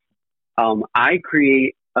year. I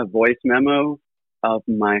create a voice memo of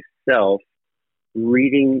myself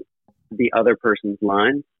reading the other person's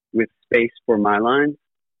lines with space for my lines.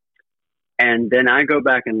 And then I go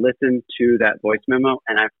back and listen to that voice memo,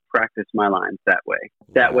 and I practice my lines that way.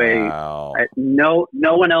 That way, no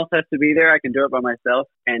one else has to be there. I can do it by myself.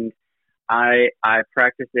 And I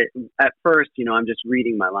practice it. At first, I'm just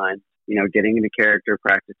reading my lines. Getting into character,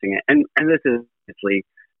 practicing it. And this is obviously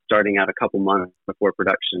starting out a couple months before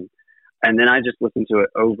production. And then I just listen to it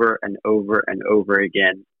over and over and over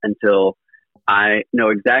again until I know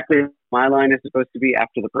exactly what my line is supposed to be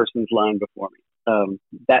after the person's line before me.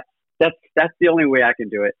 That's the only way I can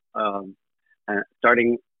do it.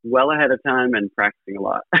 Starting well ahead of time and practicing a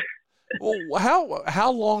lot. Well,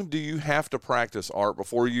 how long do you have to practice, Art,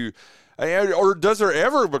 before you, or does there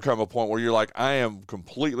ever become a point where you're like, I am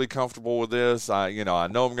completely comfortable with this? I know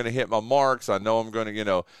I'm going to hit my marks. I know I'm going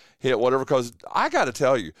to, hit whatever. Because I got to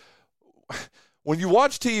tell you, when you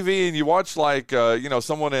watch TV and you watch like,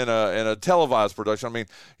 someone in a televised production, I mean,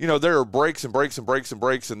 there are breaks and breaks and breaks and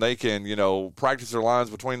breaks, and they can, practice their lines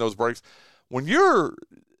between those breaks. When you're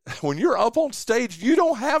up on stage, you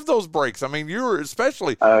don't have those breaks. I mean, you're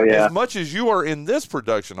especially as much as you are in this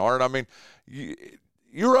production, Art. I mean,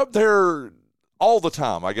 you're up there all the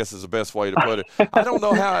time, I guess is the best way to put it. I don't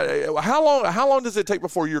know how long does it take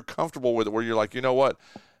before you're comfortable with it, where you're like, you know what,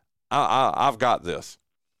 I've got this.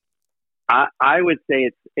 I would say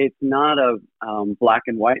it's not a black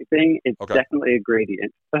and white thing. It's definitely a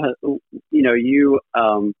gradient.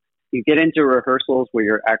 You get into rehearsals where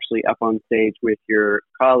you're actually up on stage with your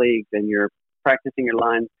colleagues and you're practicing your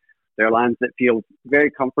lines. There are lines that feel very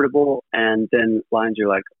comfortable, and then lines you're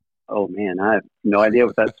like, oh man, I have no idea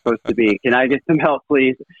what that's supposed to be. Can I get some help,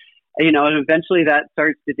 please? And eventually that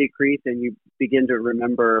starts to decrease and you begin to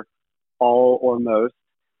remember all or most.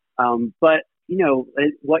 But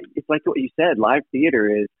it's like what you said, live theater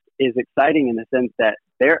is exciting in the sense that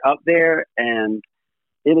they're up there and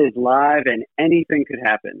it is live and anything could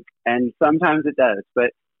happen. And sometimes it does.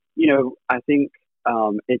 But, I think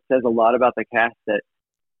it says a lot about the cast that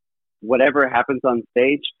whatever happens on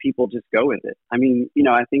stage, people just go with it. I mean,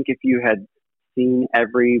 I think if you had seen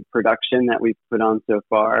every production that we've put on so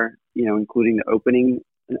far, including the opening,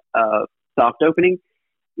 soft opening,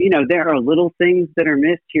 there are little things that are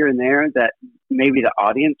missed here and there that maybe the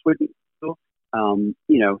audience wouldn't know.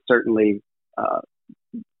 Certainly,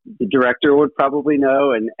 the director would probably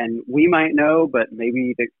know, and we might know, but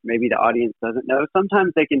maybe the audience doesn't know.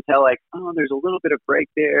 Sometimes they can tell, like, oh, there's a little bit of break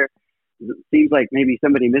there. It seems like maybe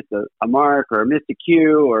somebody missed a mark or missed a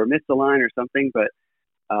cue or missed a line or something. But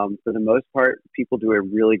for the most part, people do a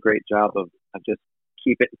really great job of just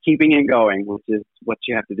keeping it going, which is what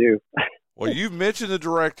you have to do. Well, you've mentioned the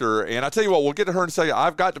director, and I tell you what, we'll get to her in a second.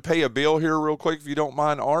 I've got to pay a bill here real quick, if you don't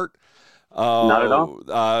mind, Art. Not at all.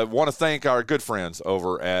 I want to thank our good friends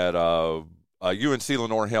over at UNC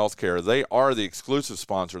Lenoir Healthcare. They are the exclusive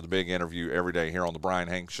sponsor of the big interview every day here on the Brian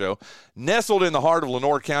Hanks Show. Nestled in the heart of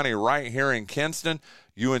Lenoir County, right here in Kinston,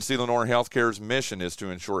 UNC Lenoir Healthcare's mission is to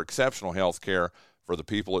ensure exceptional health care for the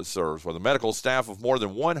people it serves. With a medical staff of more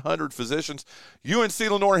than 100 physicians, UNC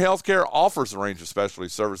Lenoir Healthcare offers a range of specialty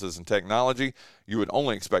services and technology you would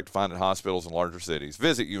only expect to find at hospitals in larger cities.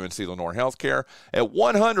 Visit UNC Lenoir Healthcare at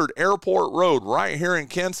 100 Airport Road right here in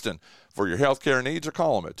Kinston for your healthcare needs, or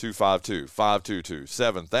call them at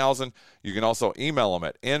 252-522-7000. You can also email them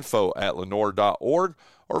at info@lenoir.org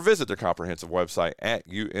or visit their comprehensive website at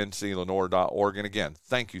unclenoir.org. And again,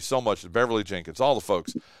 thank you so much to Beverly Jenkins, all the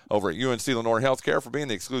folks over at UNC Lenoir Healthcare for being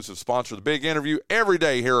the exclusive sponsor of the big interview every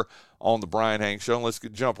day here on the Brian Hanks Show. And let's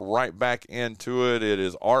jump right back into it. It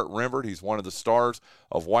is Art Rimbert. He's one of the stars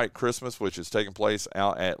of White Christmas, which is taking place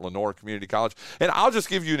out at Lenoir Community College. And I'll just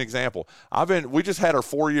give you an example. We just had our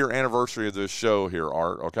 4-year anniversary of this show here,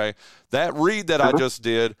 Art, okay? That read that I just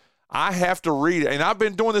did, I have to read it. And I've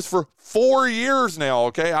been doing this for 4 years now,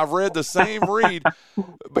 okay? I've read the same read.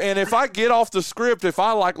 And if I get off the script, if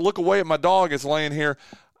I look away at my dog that's laying here,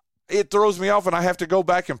 it throws me off and I have to go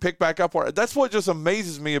back and pick back up. That's what just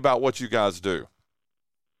amazes me about what you guys do.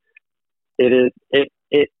 It is.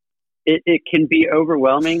 It can be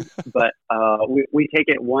overwhelming, but we take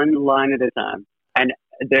it one line at a time. And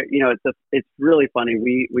there, it's really funny.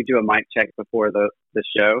 We do a mic check before the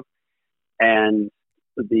show, and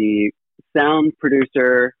the sound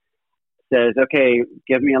producer says, okay,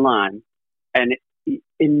 give me a line. And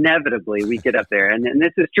inevitably we get up there. And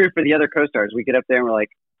this is true for the other co-stars. We get up there and we're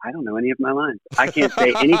like, I don't know any of my lines. I can't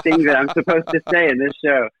say anything that I'm supposed to say in this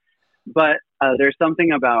show. But there's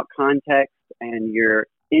something about context, and you're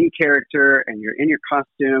in character, and you're in your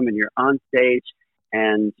costume, and you're on stage,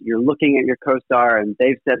 and you're looking at your co-star, and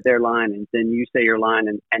they've said their line, and then you say your line,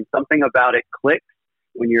 and something about it clicks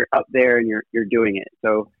when you're up there and you're doing it.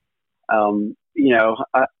 So, I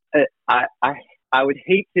would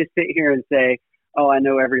hate to sit here and say, oh, I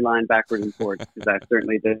know every line backward and forward, because I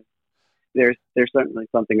certainly do. There's certainly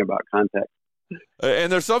something about context.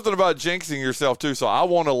 And there's something about jinxing yourself, too, so I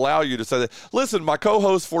won't allow you to say that. Listen, my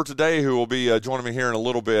co-host for today, who will be joining me here in a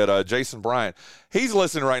little bit, Jason Bryant, he's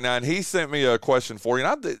listening right now, and he sent me a question for you.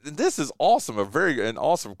 And this is awesome, an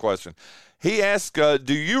awesome question. He asked,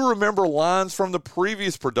 do you remember lines from the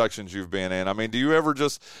previous productions you've been in? I mean, do you ever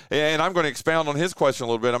just, and I'm going to expound on his question a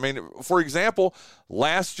little bit. I mean, for example,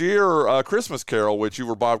 last year, Christmas Carol, which you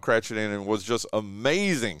were Bob Cratchit in, and was just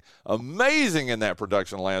amazing in that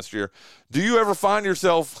production last year. Do you ever find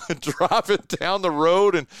yourself driving down the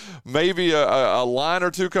road and maybe a line or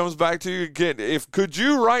two comes back to you? Could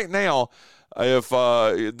you right now, if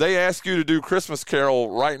they ask you to do Christmas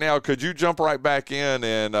Carol right now, could you jump right back in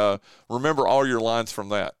and remember all your lines from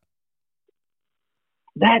that?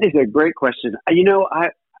 That is a great question. You know,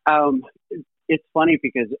 it's funny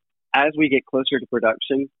because as we get closer to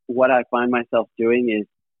production, what I find myself doing is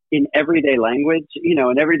in everyday language, you know,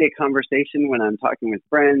 in everyday conversation when I'm talking with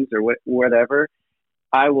friends or whatever,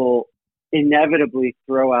 I will inevitably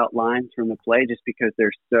throw out lines from the play just because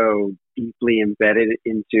they're so deeply embedded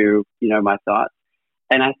into, you know, my thoughts.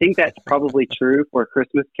 And I think that's probably true for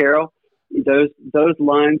Christmas Carol. Those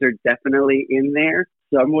lines are definitely in there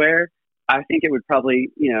somewhere. I think it would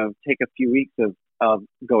probably, you know, take a few weeks of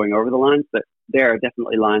going over the lines, but there are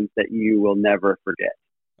definitely lines that you will never forget.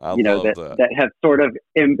 That have sort of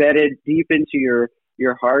embedded deep into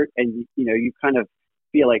your heart, and you know, you kind of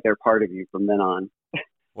feel like they're part of you from then on.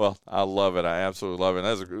 Well, I love it. I absolutely love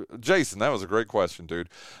it. Jason, that was a great question, dude.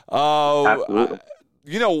 Absolutely.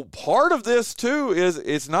 You know, part of this, too, is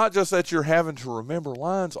it's not just that you're having to remember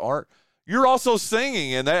lines, Art. You're also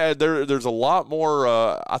singing, and there's a lot more,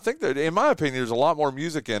 I think that, in my opinion, there's a lot more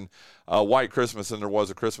music in White Christmas than there was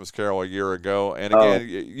a Christmas Carol a year ago. And, again,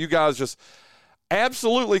 you guys just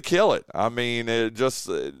absolutely kill it. I mean,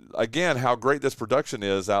 again, how great this production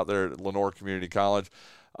is out there at Lenoir Community College.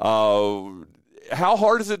 How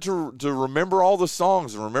hard is it to remember all the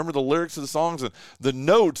songs and remember the lyrics of the songs and the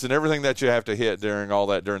notes and everything that you have to hit during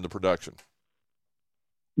the production?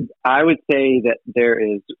 I would say that there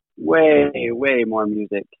is way more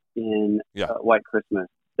music in White Christmas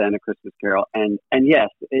than A Christmas Carol. And yes,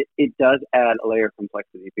 it does add a layer of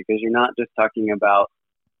complexity because you're not just talking about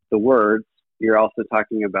the words, you're also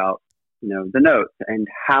talking about, you know, the notes and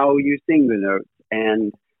how you sing the notes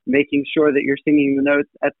and making sure that you're singing the notes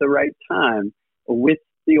at the right time with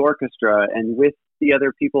the orchestra and with the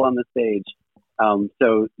other people on the stage.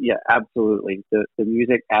 So yeah, absolutely. The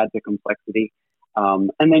music adds a complexity.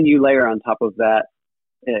 And then you layer on top of that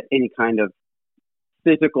any kind of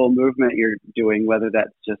physical movement you're doing, whether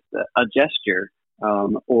that's just a gesture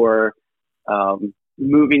or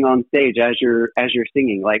moving on stage as you're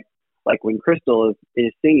singing, like when Crystal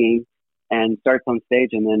is singing and starts on stage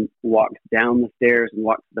and then walks down the stairs and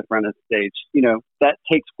walks to the front of the stage. You know, that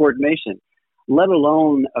takes coordination, let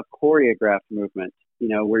alone a choreographed movement, you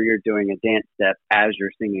know, where you're doing a dance step as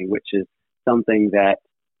you're singing, which is something that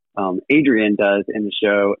Adrian does in the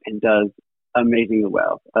show and does amazingly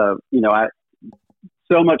well. You know,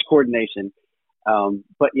 so much coordination.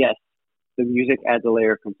 But yes, the music adds a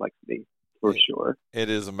layer of complexity. For sure. It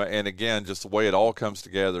is. And again, just the way it all comes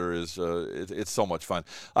together is it's so much fun.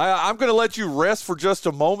 I'm going to let you rest for just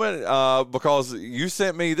a moment because you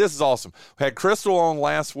sent me, this is awesome. We had Crystal on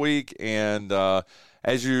last week, and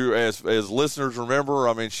as listeners remember,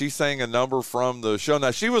 I mean, she sang a number from the show. Now,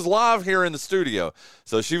 she was live here in the studio,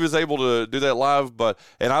 so she was able to do that live,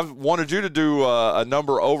 and I wanted you to do a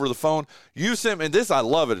number over the phone. You sent me, and this, I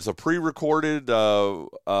love it. It's a pre-recorded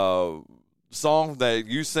song that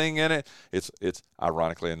you sing in it. It's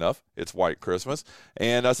ironically enough, it's White Christmas.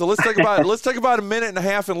 And so let's take about a minute and a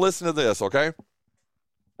half and listen to this, okay?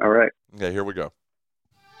 All right. Okay, here we go.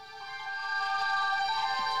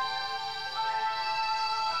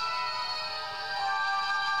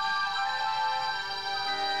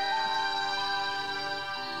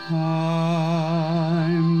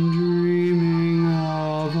 I'm dreaming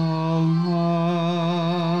of a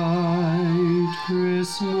white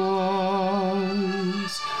Christmas,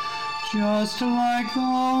 just like the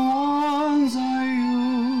ones I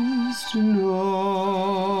used to know,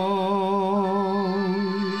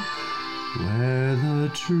 where the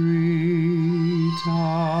treetops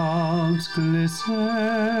glisten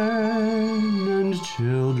and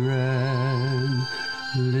children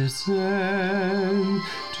listen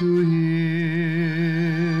to hear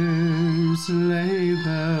sleigh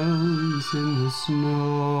bells in the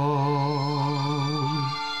snow.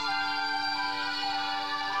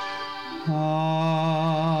 I'm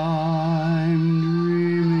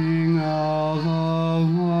dreaming of a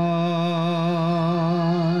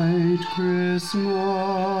white Christmas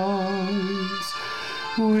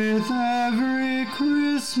with with every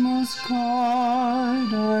Christmas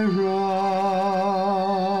card I write.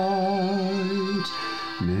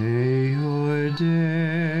 May your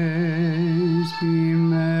days be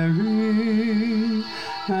merry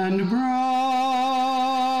and bright,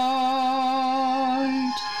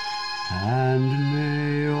 and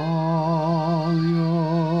may all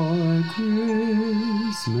your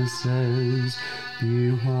Christmases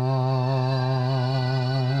be white.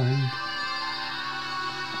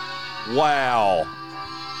 Wow.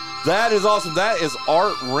 That is awesome. That is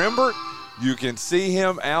Art Rimbert. You can see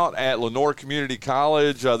him out at Lenoir Community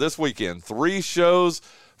College this weekend. 3 shows,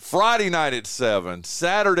 Friday night at 7,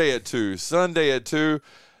 Saturday at 2, Sunday at 2.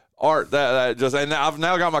 Art, that just, and I've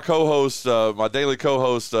now got my co-host, my daily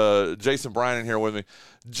co-host, Jason Bryant here with me.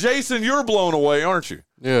 Jason, you're blown away, aren't you?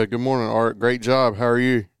 Yeah, good morning, Art. Great job. How are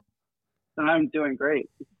you? I'm doing great.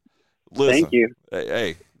 Listen, thank you.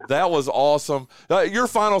 Hey, that was awesome. Your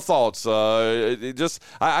final thoughts? I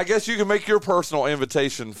guess you can make your personal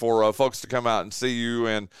invitation for folks to come out and see you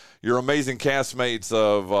and your amazing castmates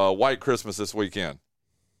of White Christmas this weekend.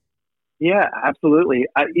 Yeah, absolutely.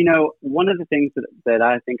 One of the things that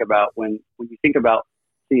I think about when you think about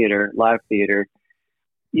theater, live theater,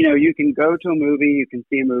 you can go to a movie, you can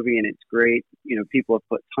see a movie, and it's great. People have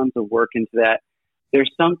put tons of work into that.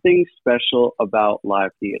 There's something special about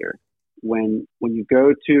live theater. When you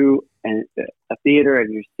go to a theater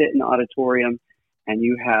and you sit in an auditorium and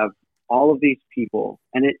you have all of these people,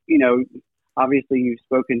 and obviously you've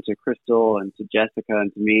spoken to Crystal and to Jessica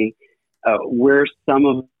and to me, we're some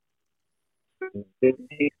of it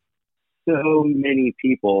takes so many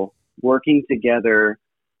people working together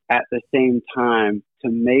at the same time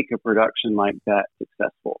to make a production like that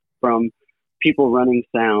successful. From people running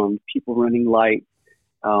sound, people running lights,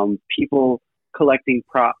 people collecting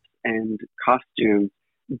props and costumes.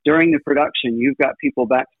 During the production, you've got people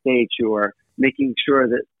backstage who are making sure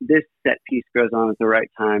that this set piece goes on at the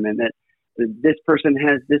right time, and that this person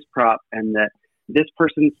has this prop, and that this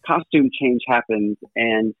person's costume change happens.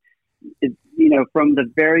 And from the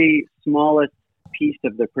very smallest piece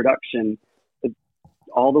of the production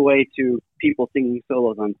all the way to people singing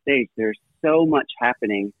solos on stage, there's so much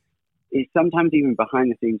happening. Sometimes even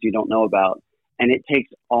behind the scenes you don't know about. And it takes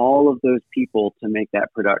all of those people to make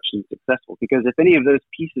that production successful. Because if any of those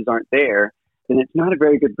pieces aren't there, then it's not a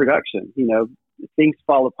very good production. Things could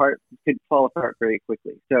fall apart very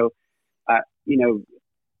quickly. So,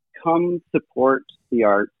 come support the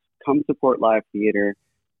arts, come support live theater,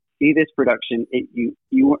 see this production. You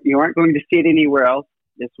aren't going to see it anywhere else.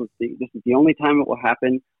 This is the only time it will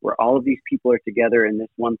happen where all of these people are together in this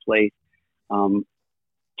one place,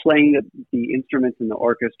 playing the instruments in the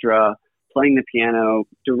orchestra, playing the piano,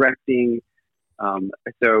 directing.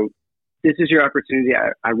 So this is your opportunity.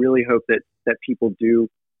 I really hope that people do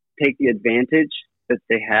take the advantage that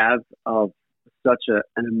they have of such an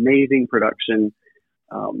amazing production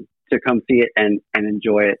to come see it and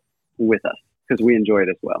enjoy it with us, because we enjoy it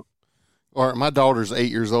as well. All right, my daughter's 8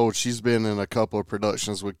 years old. She's been in a couple of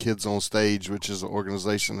productions with Kids on Stage, which is an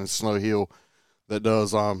organization in Snow Hill that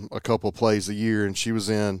does a couple plays a year, and she was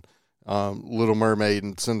in Little Mermaid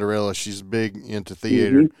and Cinderella. She's big into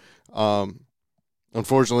theater. Mm-hmm.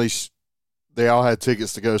 Unfortunately, they all had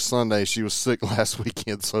tickets to go Sunday. She was sick last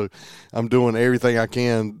weekend, so I'm doing everything I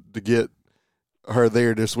can to get her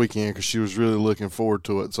there this weekend because she was really looking forward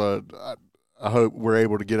to it. So I hope we're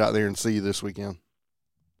able to get out there and see you this weekend.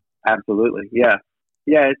 Absolutely. Yeah.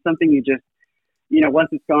 Yeah. It's something you just, once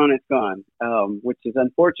it's gone, which is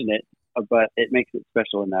unfortunate, but it makes it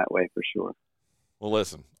special in that way for sure. Well,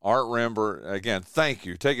 listen, Art Rimbert, again, thank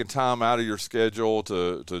you. Taking time out of your schedule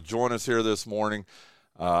to join us here this morning.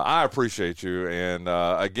 I appreciate you. And,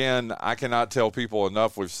 again, I cannot tell people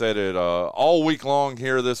enough. We've said it all week long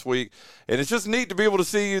here this week. And it's just neat to be able to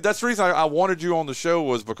see you. That's the reason I wanted you on the show,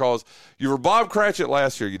 was because you were Bob Cratchit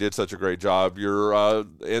last year. You did such a great job. You're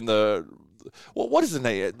in the what is the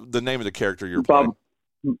name of the character you're playing?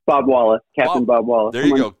 Bob Wallace, Captain Bob Wallace. There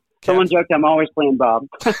you go. Someone joked I'm always playing Bob.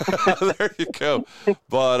 There you go.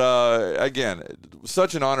 But, again,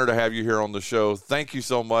 such an honor to have you here on the show. Thank you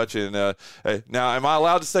so much. And now, am I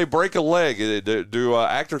allowed to say break a leg? Do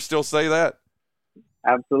actors still say that?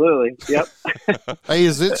 Absolutely. Yep. Hey,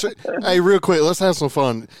 hey, real quick, let's have some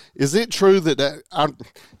fun. Is it true that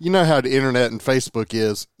you know how the internet and Facebook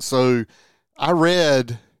is? So I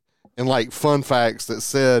read in fun facts that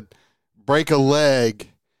said break a leg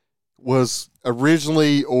was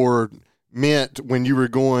originally or meant when you were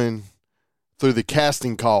going through the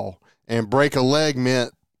casting call, and break a leg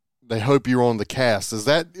meant they hope you're on the cast. Is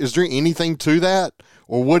there anything to that,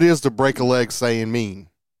 or what is the break a leg saying mean?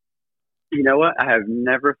 You know what? I have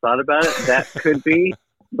never thought about it. That could be,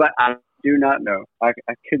 but I do not know. I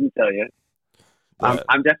couldn't tell you.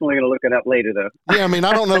 I'm definitely going to look it up later, though. Yeah, I mean,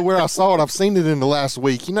 I don't know where I saw it. I've seen it in the last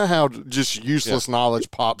week. You know how just useless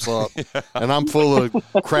knowledge pops up, and I'm full of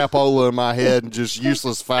crapola in my head and just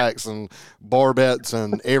useless facts and bar bets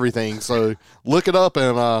and everything. So look it up,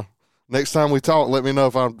 and next time we talk, let me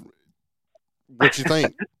know what you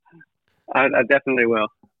think. I definitely will.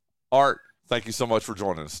 Art, thank you so much for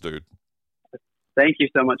joining us, dude. Thank you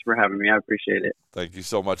so much for having me. I appreciate it. Thank you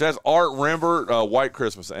so much. That's Art Rimbert, White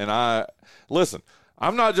Christmas. And listen,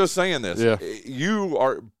 I'm not just saying this. Yeah.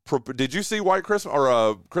 Did you see White Christmas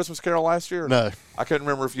or Christmas Carol last year? No. I couldn't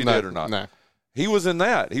remember if you did or not. No. He was in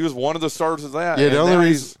that. He was one of the stars of that. Yeah, the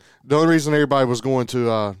only reason everybody was going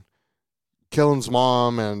to Kellen's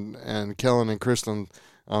mom and Kellen and Kristen,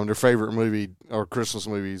 their favorite movie or Christmas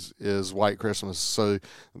movies is White Christmas. So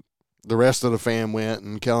the rest of the fam went,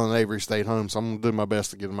 and Kellen and Avery stayed home, so I'm going to do my best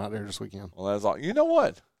to get them out there this weekend. Well, that's all. You know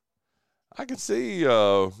what? I can see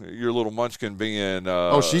your little munchkin being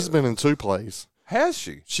she's been in 2 plays. Has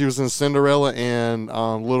she? She was in Cinderella and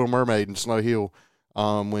Little Mermaid in Snow Hill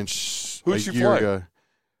Who'd she year play? ago.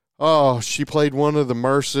 Oh, she played one of the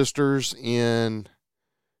Mer sisters in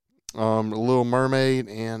Little Mermaid,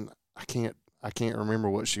 and I can't remember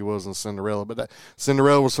what she was in Cinderella, but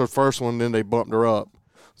Cinderella was her first one, then they bumped her up.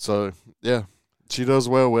 So, yeah, she does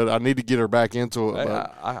well with it. I need to get her back into it. Hey,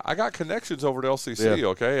 but I got connections over to LCC, yeah.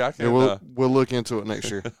 okay? I can. We'll look into it next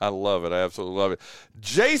year. I love it. I absolutely love it.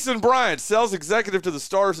 Jason Bryant, sales executive to the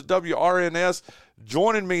Stars at WRNS,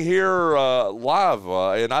 joining me here live.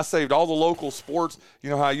 And I saved all the local sports. You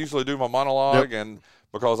know how I usually do my monologue, and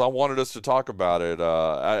because I wanted us to talk about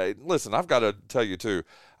it. Listen, I've got to tell you, too,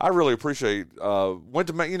 I really appreciate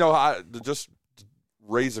just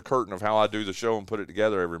raise the curtain of how I do the show and put it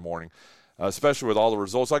together every morning, especially with all the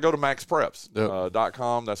results. I go to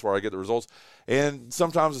maxpreps.com. That's where I get the results. And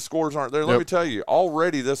sometimes the scores aren't there. Let me tell you,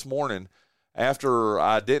 already this morning, after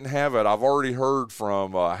I didn't have it, I've already heard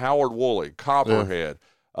from Howard Woolley, Copperhead,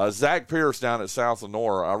 Zach Pierce down at South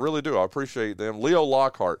Lenoir. I really do. I appreciate them. Leo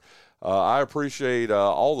Lockhart. I appreciate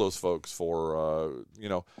all those folks for,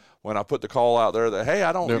 when I put the call out there that, hey,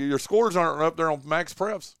 your scores aren't up there on Max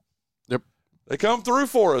Preps. They come through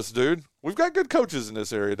for us, dude. We've got good coaches in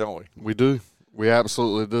this area, don't we? We do. We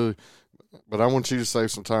absolutely do. But I want you to save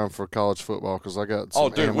some time for college football because I got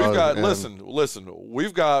some we've got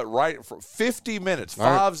we've got for 50 minutes,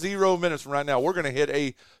 50 minutes from right now. We're going to hit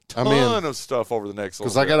a ton of stuff over the next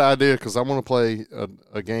little bit. Because I got an idea because I want to play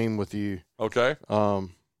a game with you. Okay.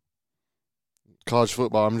 College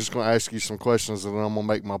football. I'm just going to ask you some questions and then I'm going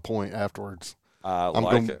to make my point afterwards. I'm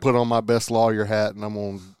going to put on my best lawyer hat and I'm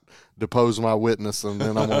going to depose my witness, and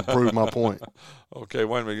then I'm going to prove my point. Okay,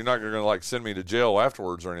 wait a minute. You're not going to send me to jail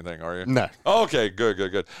afterwards or anything, are you? No. Okay,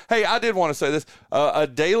 good. Hey, I did want to say this. A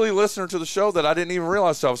daily listener to the show that I didn't even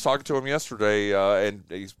realize. So I was talking to him yesterday, and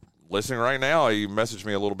he's listening right now. He messaged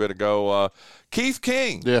me a little bit ago. Keith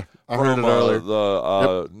King. Yeah, I heard it earlier.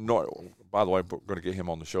 By the way, we're going to get him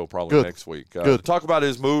on the show probably next week. To talk about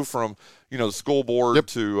his move from the school board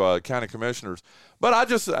to county commissioners. But I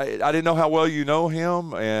didn't know how well you know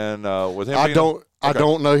him, and with him. I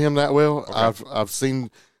don't know him that well. Okay. I've seen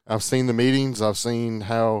the meetings. I've seen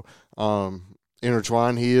how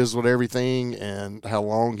intertwined he is with everything, and how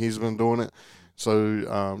long he's been doing it.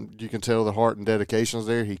 So you can tell the heart and dedication is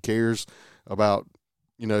there. He cares about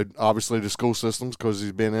obviously the school systems because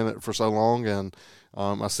he's been in it for so long, and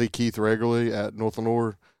I see Keith regularly at North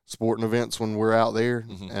Lenoir sporting events when we're out there,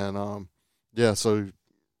 and so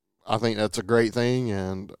I think that's a great thing,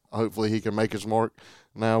 and hopefully he can make his mark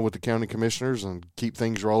now with the county commissioners and keep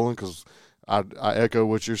things rolling because I echo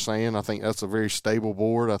what you're saying. I think that's a very stable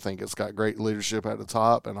board. I think it's got great leadership at the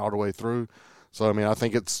top and all the way through. So, I mean, I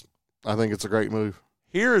think it's a great move.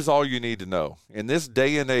 Here is all you need to know. In this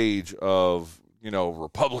day and age of,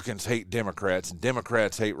 Republicans hate Democrats and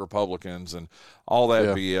Democrats hate Republicans and all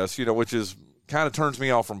that BS, which is kind of turns me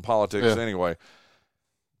off from politics anyway.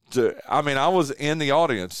 I was in the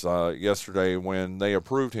audience yesterday when they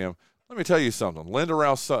approved him. Let me tell you something. Linda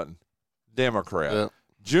Rouse Sutton, Democrat. Yeah.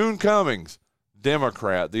 June Cummings,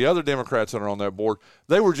 Democrat. The other Democrats that are on that board,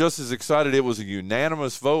 they were just as excited. It was a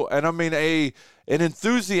unanimous vote, and an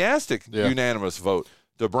enthusiastic unanimous vote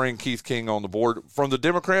to bring Keith King on the board from the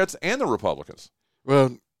Democrats and the Republicans.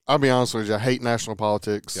 Well, I'll be honest with you. I hate national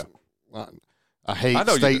politics. Yeah. I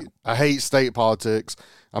hate state politics.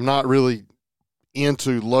 I'm not really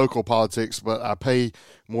into local politics, but I pay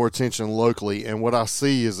more attention locally. And what I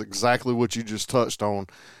see is exactly what you just touched on.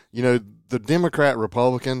 The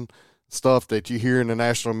Democrat-Republican stuff that you hear in the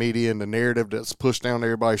national media and the narrative that's pushed down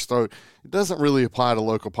everybody's throat, it doesn't really apply to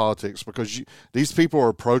local politics because these people are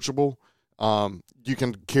approachable. You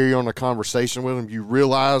can carry on a conversation with them. You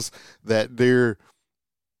realize that they're,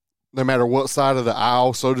 no matter what side of the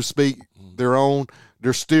aisle, so to speak, they're on,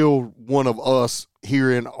 they're still one of us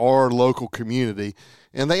here in our local community,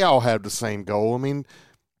 and they all have the same goal. I mean,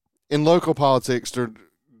 in local politics,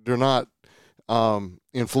 they're not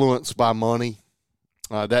influenced by money.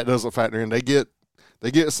 That doesn't factor in. They get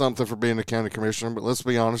something for being a county commissioner, but let's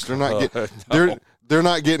be honest, they're not they're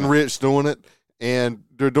not getting rich doing it, and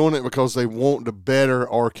they're doing it because they want to better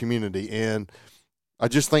our community. And I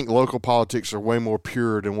just think local politics are way more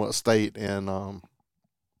pure than what state and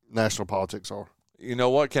national politics are. You know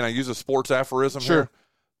what? Can I use a sports aphorism Sure. here?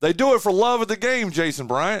 They do it for love of the game, Jason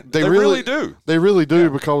Bryant. They really do. They really do,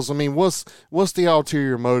 because I mean, what's the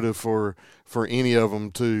ulterior motive for any of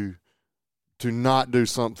them to not do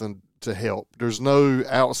something to help? There's no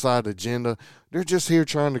outside agenda. They're just here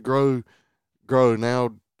trying to grow.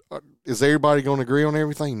 Now, is everybody going to agree on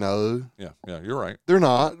everything? No. Yeah, you're right. They're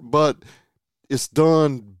not, but it's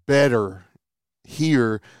done better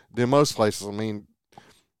here than most places. I mean,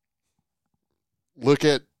 look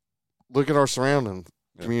at our surrounding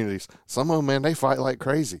communities. Some of them, man, they fight like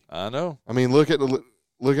crazy. I know. I mean, look at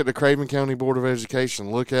the Craven County Board of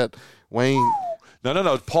Education. Look at Wayne.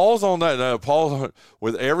 No. Paul's on that. No, Paul,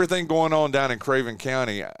 with everything going on down in Craven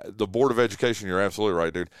County, the Board of Education, you're absolutely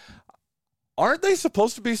right, dude. Aren't they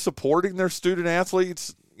supposed to be supporting their student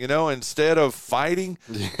athletes, instead of fighting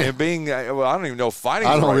and being, well, I don't even know if fighting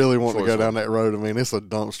is I don't right really want to go down that road. I mean, it's a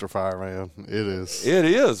dumpster fire, man. It is. It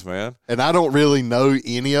is, man. And I don't really know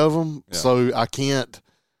any of them, so I can't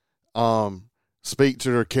speak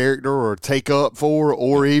to their character or take up for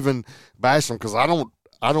or even bash them, because I don't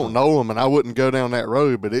know them, and I wouldn't go down that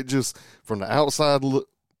road. But it just, from the outside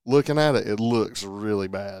looking at it, it looks really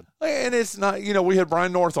bad. And it's not, we had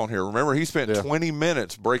Brian North on here. Remember, he spent 20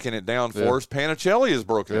 minutes breaking it down for us. Panicelli has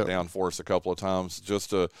broken it down for us a couple of times just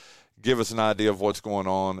to give us an idea of what's going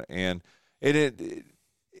on. And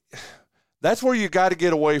that's where you got to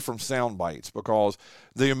get away from sound bites, because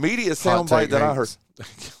the immediate sound bite that I heard.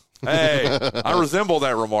 Hey, I resemble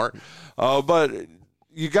that remark. But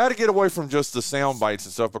you got to get away from just the sound bites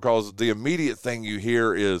and stuff, because the immediate thing you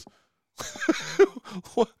hear is,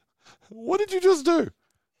 what did you just do?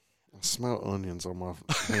 I smell onions on my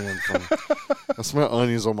hand. I smell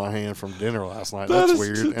onions on my hand from dinner last night. That's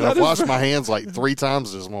weird. And I've washed my hands like 3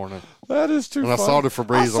 times this morning. That is too funny. And I saw the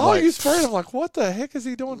Febreze. I saw you spraying. I'm like, what the heck is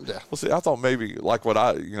he doing? Yeah. Well, see, I thought maybe, like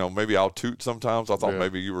what maybe I'll toot sometimes. I thought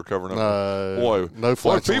maybe you were covering up.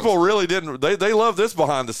 Boy, people really didn't. They love this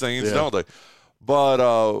behind the scenes, don't they? But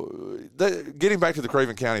getting back to the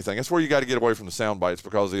Craven County thing, that's where you got to get away from the sound bites,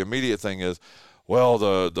 because the immediate thing is, well,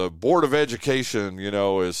 the Board of Education,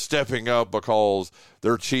 is stepping up because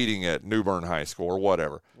they're cheating at New Bern High School or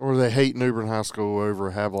whatever. Or they hate New Bern High School over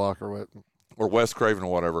Havelock or what. Or West Craven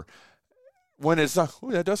or whatever. When it's not,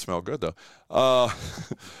 that does smell good, though.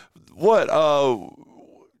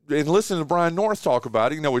 And listening to Brian North talk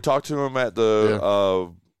about it, we talked to him at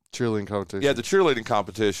the cheerleading competition. Yeah, the cheerleading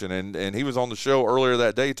competition, and he was on the show earlier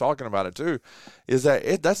that day talking about it too. Is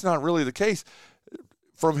that that's not really the case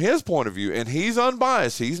from his point of view, and he's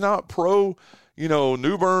unbiased. He's not pro,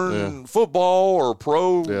 New Bern football or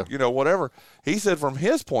pro, whatever. He said from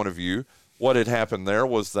his point of view, what had happened there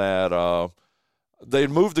was that they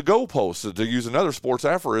moved the goalposts, to use another sports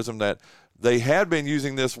aphorism, that they had been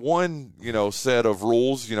using this one, set of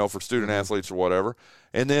rules, for student athletes or whatever.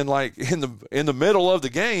 And then, like, in the middle of the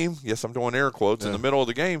game, yes, I'm doing air quotes, in the middle of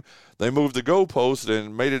the game, they moved the goalpost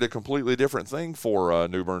and made it a completely different thing for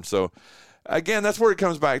New Bern. So, again, that's where it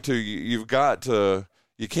comes back to. You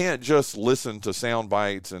can't just listen to sound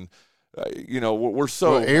bites and, we're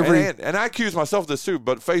so, and I accuse myself of this too,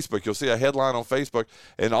 but Facebook, you'll see a headline on Facebook,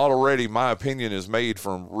 and already my opinion is made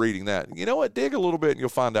from reading that. You know what? Dig a little bit and you'll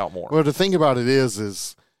find out more. Well, the thing about it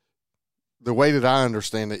is the way that I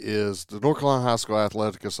understand it is the North Carolina High School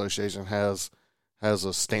Athletic Association has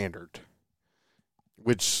a standard,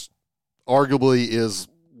 which arguably is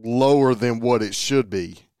lower than what it should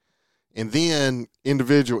be. And then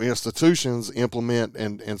individual institutions implement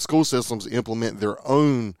and school systems implement their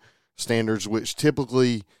own standards, which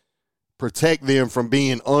typically protect them from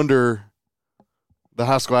being under the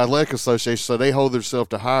High School Athletic Association, so they hold themselves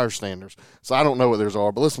to higher standards. So I don't know what theirs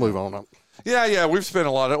are, but let's move on. Yeah, we've spent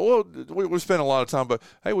a lot of we spent a lot of time, but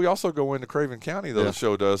hey, we also go into Craven County, though, the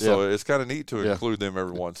show does, so it's kind of neat to include them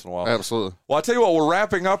every once in a while. Absolutely. Well, I tell you what, we're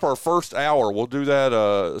wrapping up our first hour. We'll do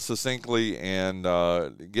that succinctly and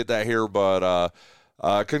get that here, but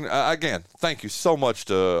Again, thank you so much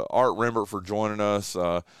to Art Rimbert for joining us.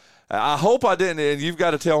 I hope I didn't, and you've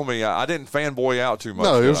got to tell me, I didn't fanboy out too much.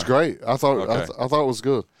 No, it was great. I thought Okay. I thought it was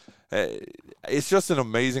good. It's just an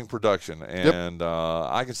amazing production, and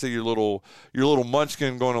I can see your little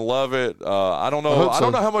munchkin going to love it. I don't know. I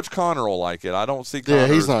don't know how much Connor will like it. I don't see Connor. Yeah,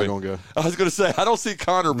 he's not going to go. I was going to say, I don't see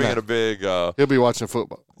Connor being a big. He'll be watching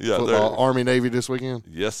football. Army Navy this weekend.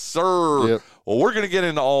 Yes, sir. Yep. Well, we're going to get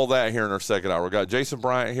into all that here in our second hour. We've got Jason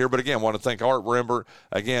Bryant here, but again, want to thank Art Rimbert.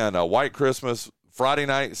 Again, White Christmas, Friday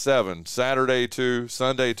night 7, Saturday 2,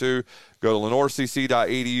 Sunday 2. Go to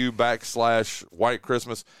lenoircc.edu/White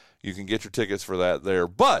Christmas. You can get your tickets for that there.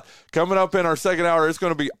 But coming up in our second hour, it's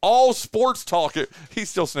going to be all sports talk.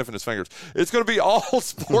 He's still sniffing his fingers. It's going to be all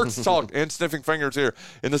sports talk and sniffing fingers here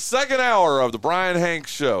in the second hour of the Brian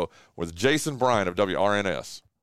Hanks Show with Jason Bryant of WRNS.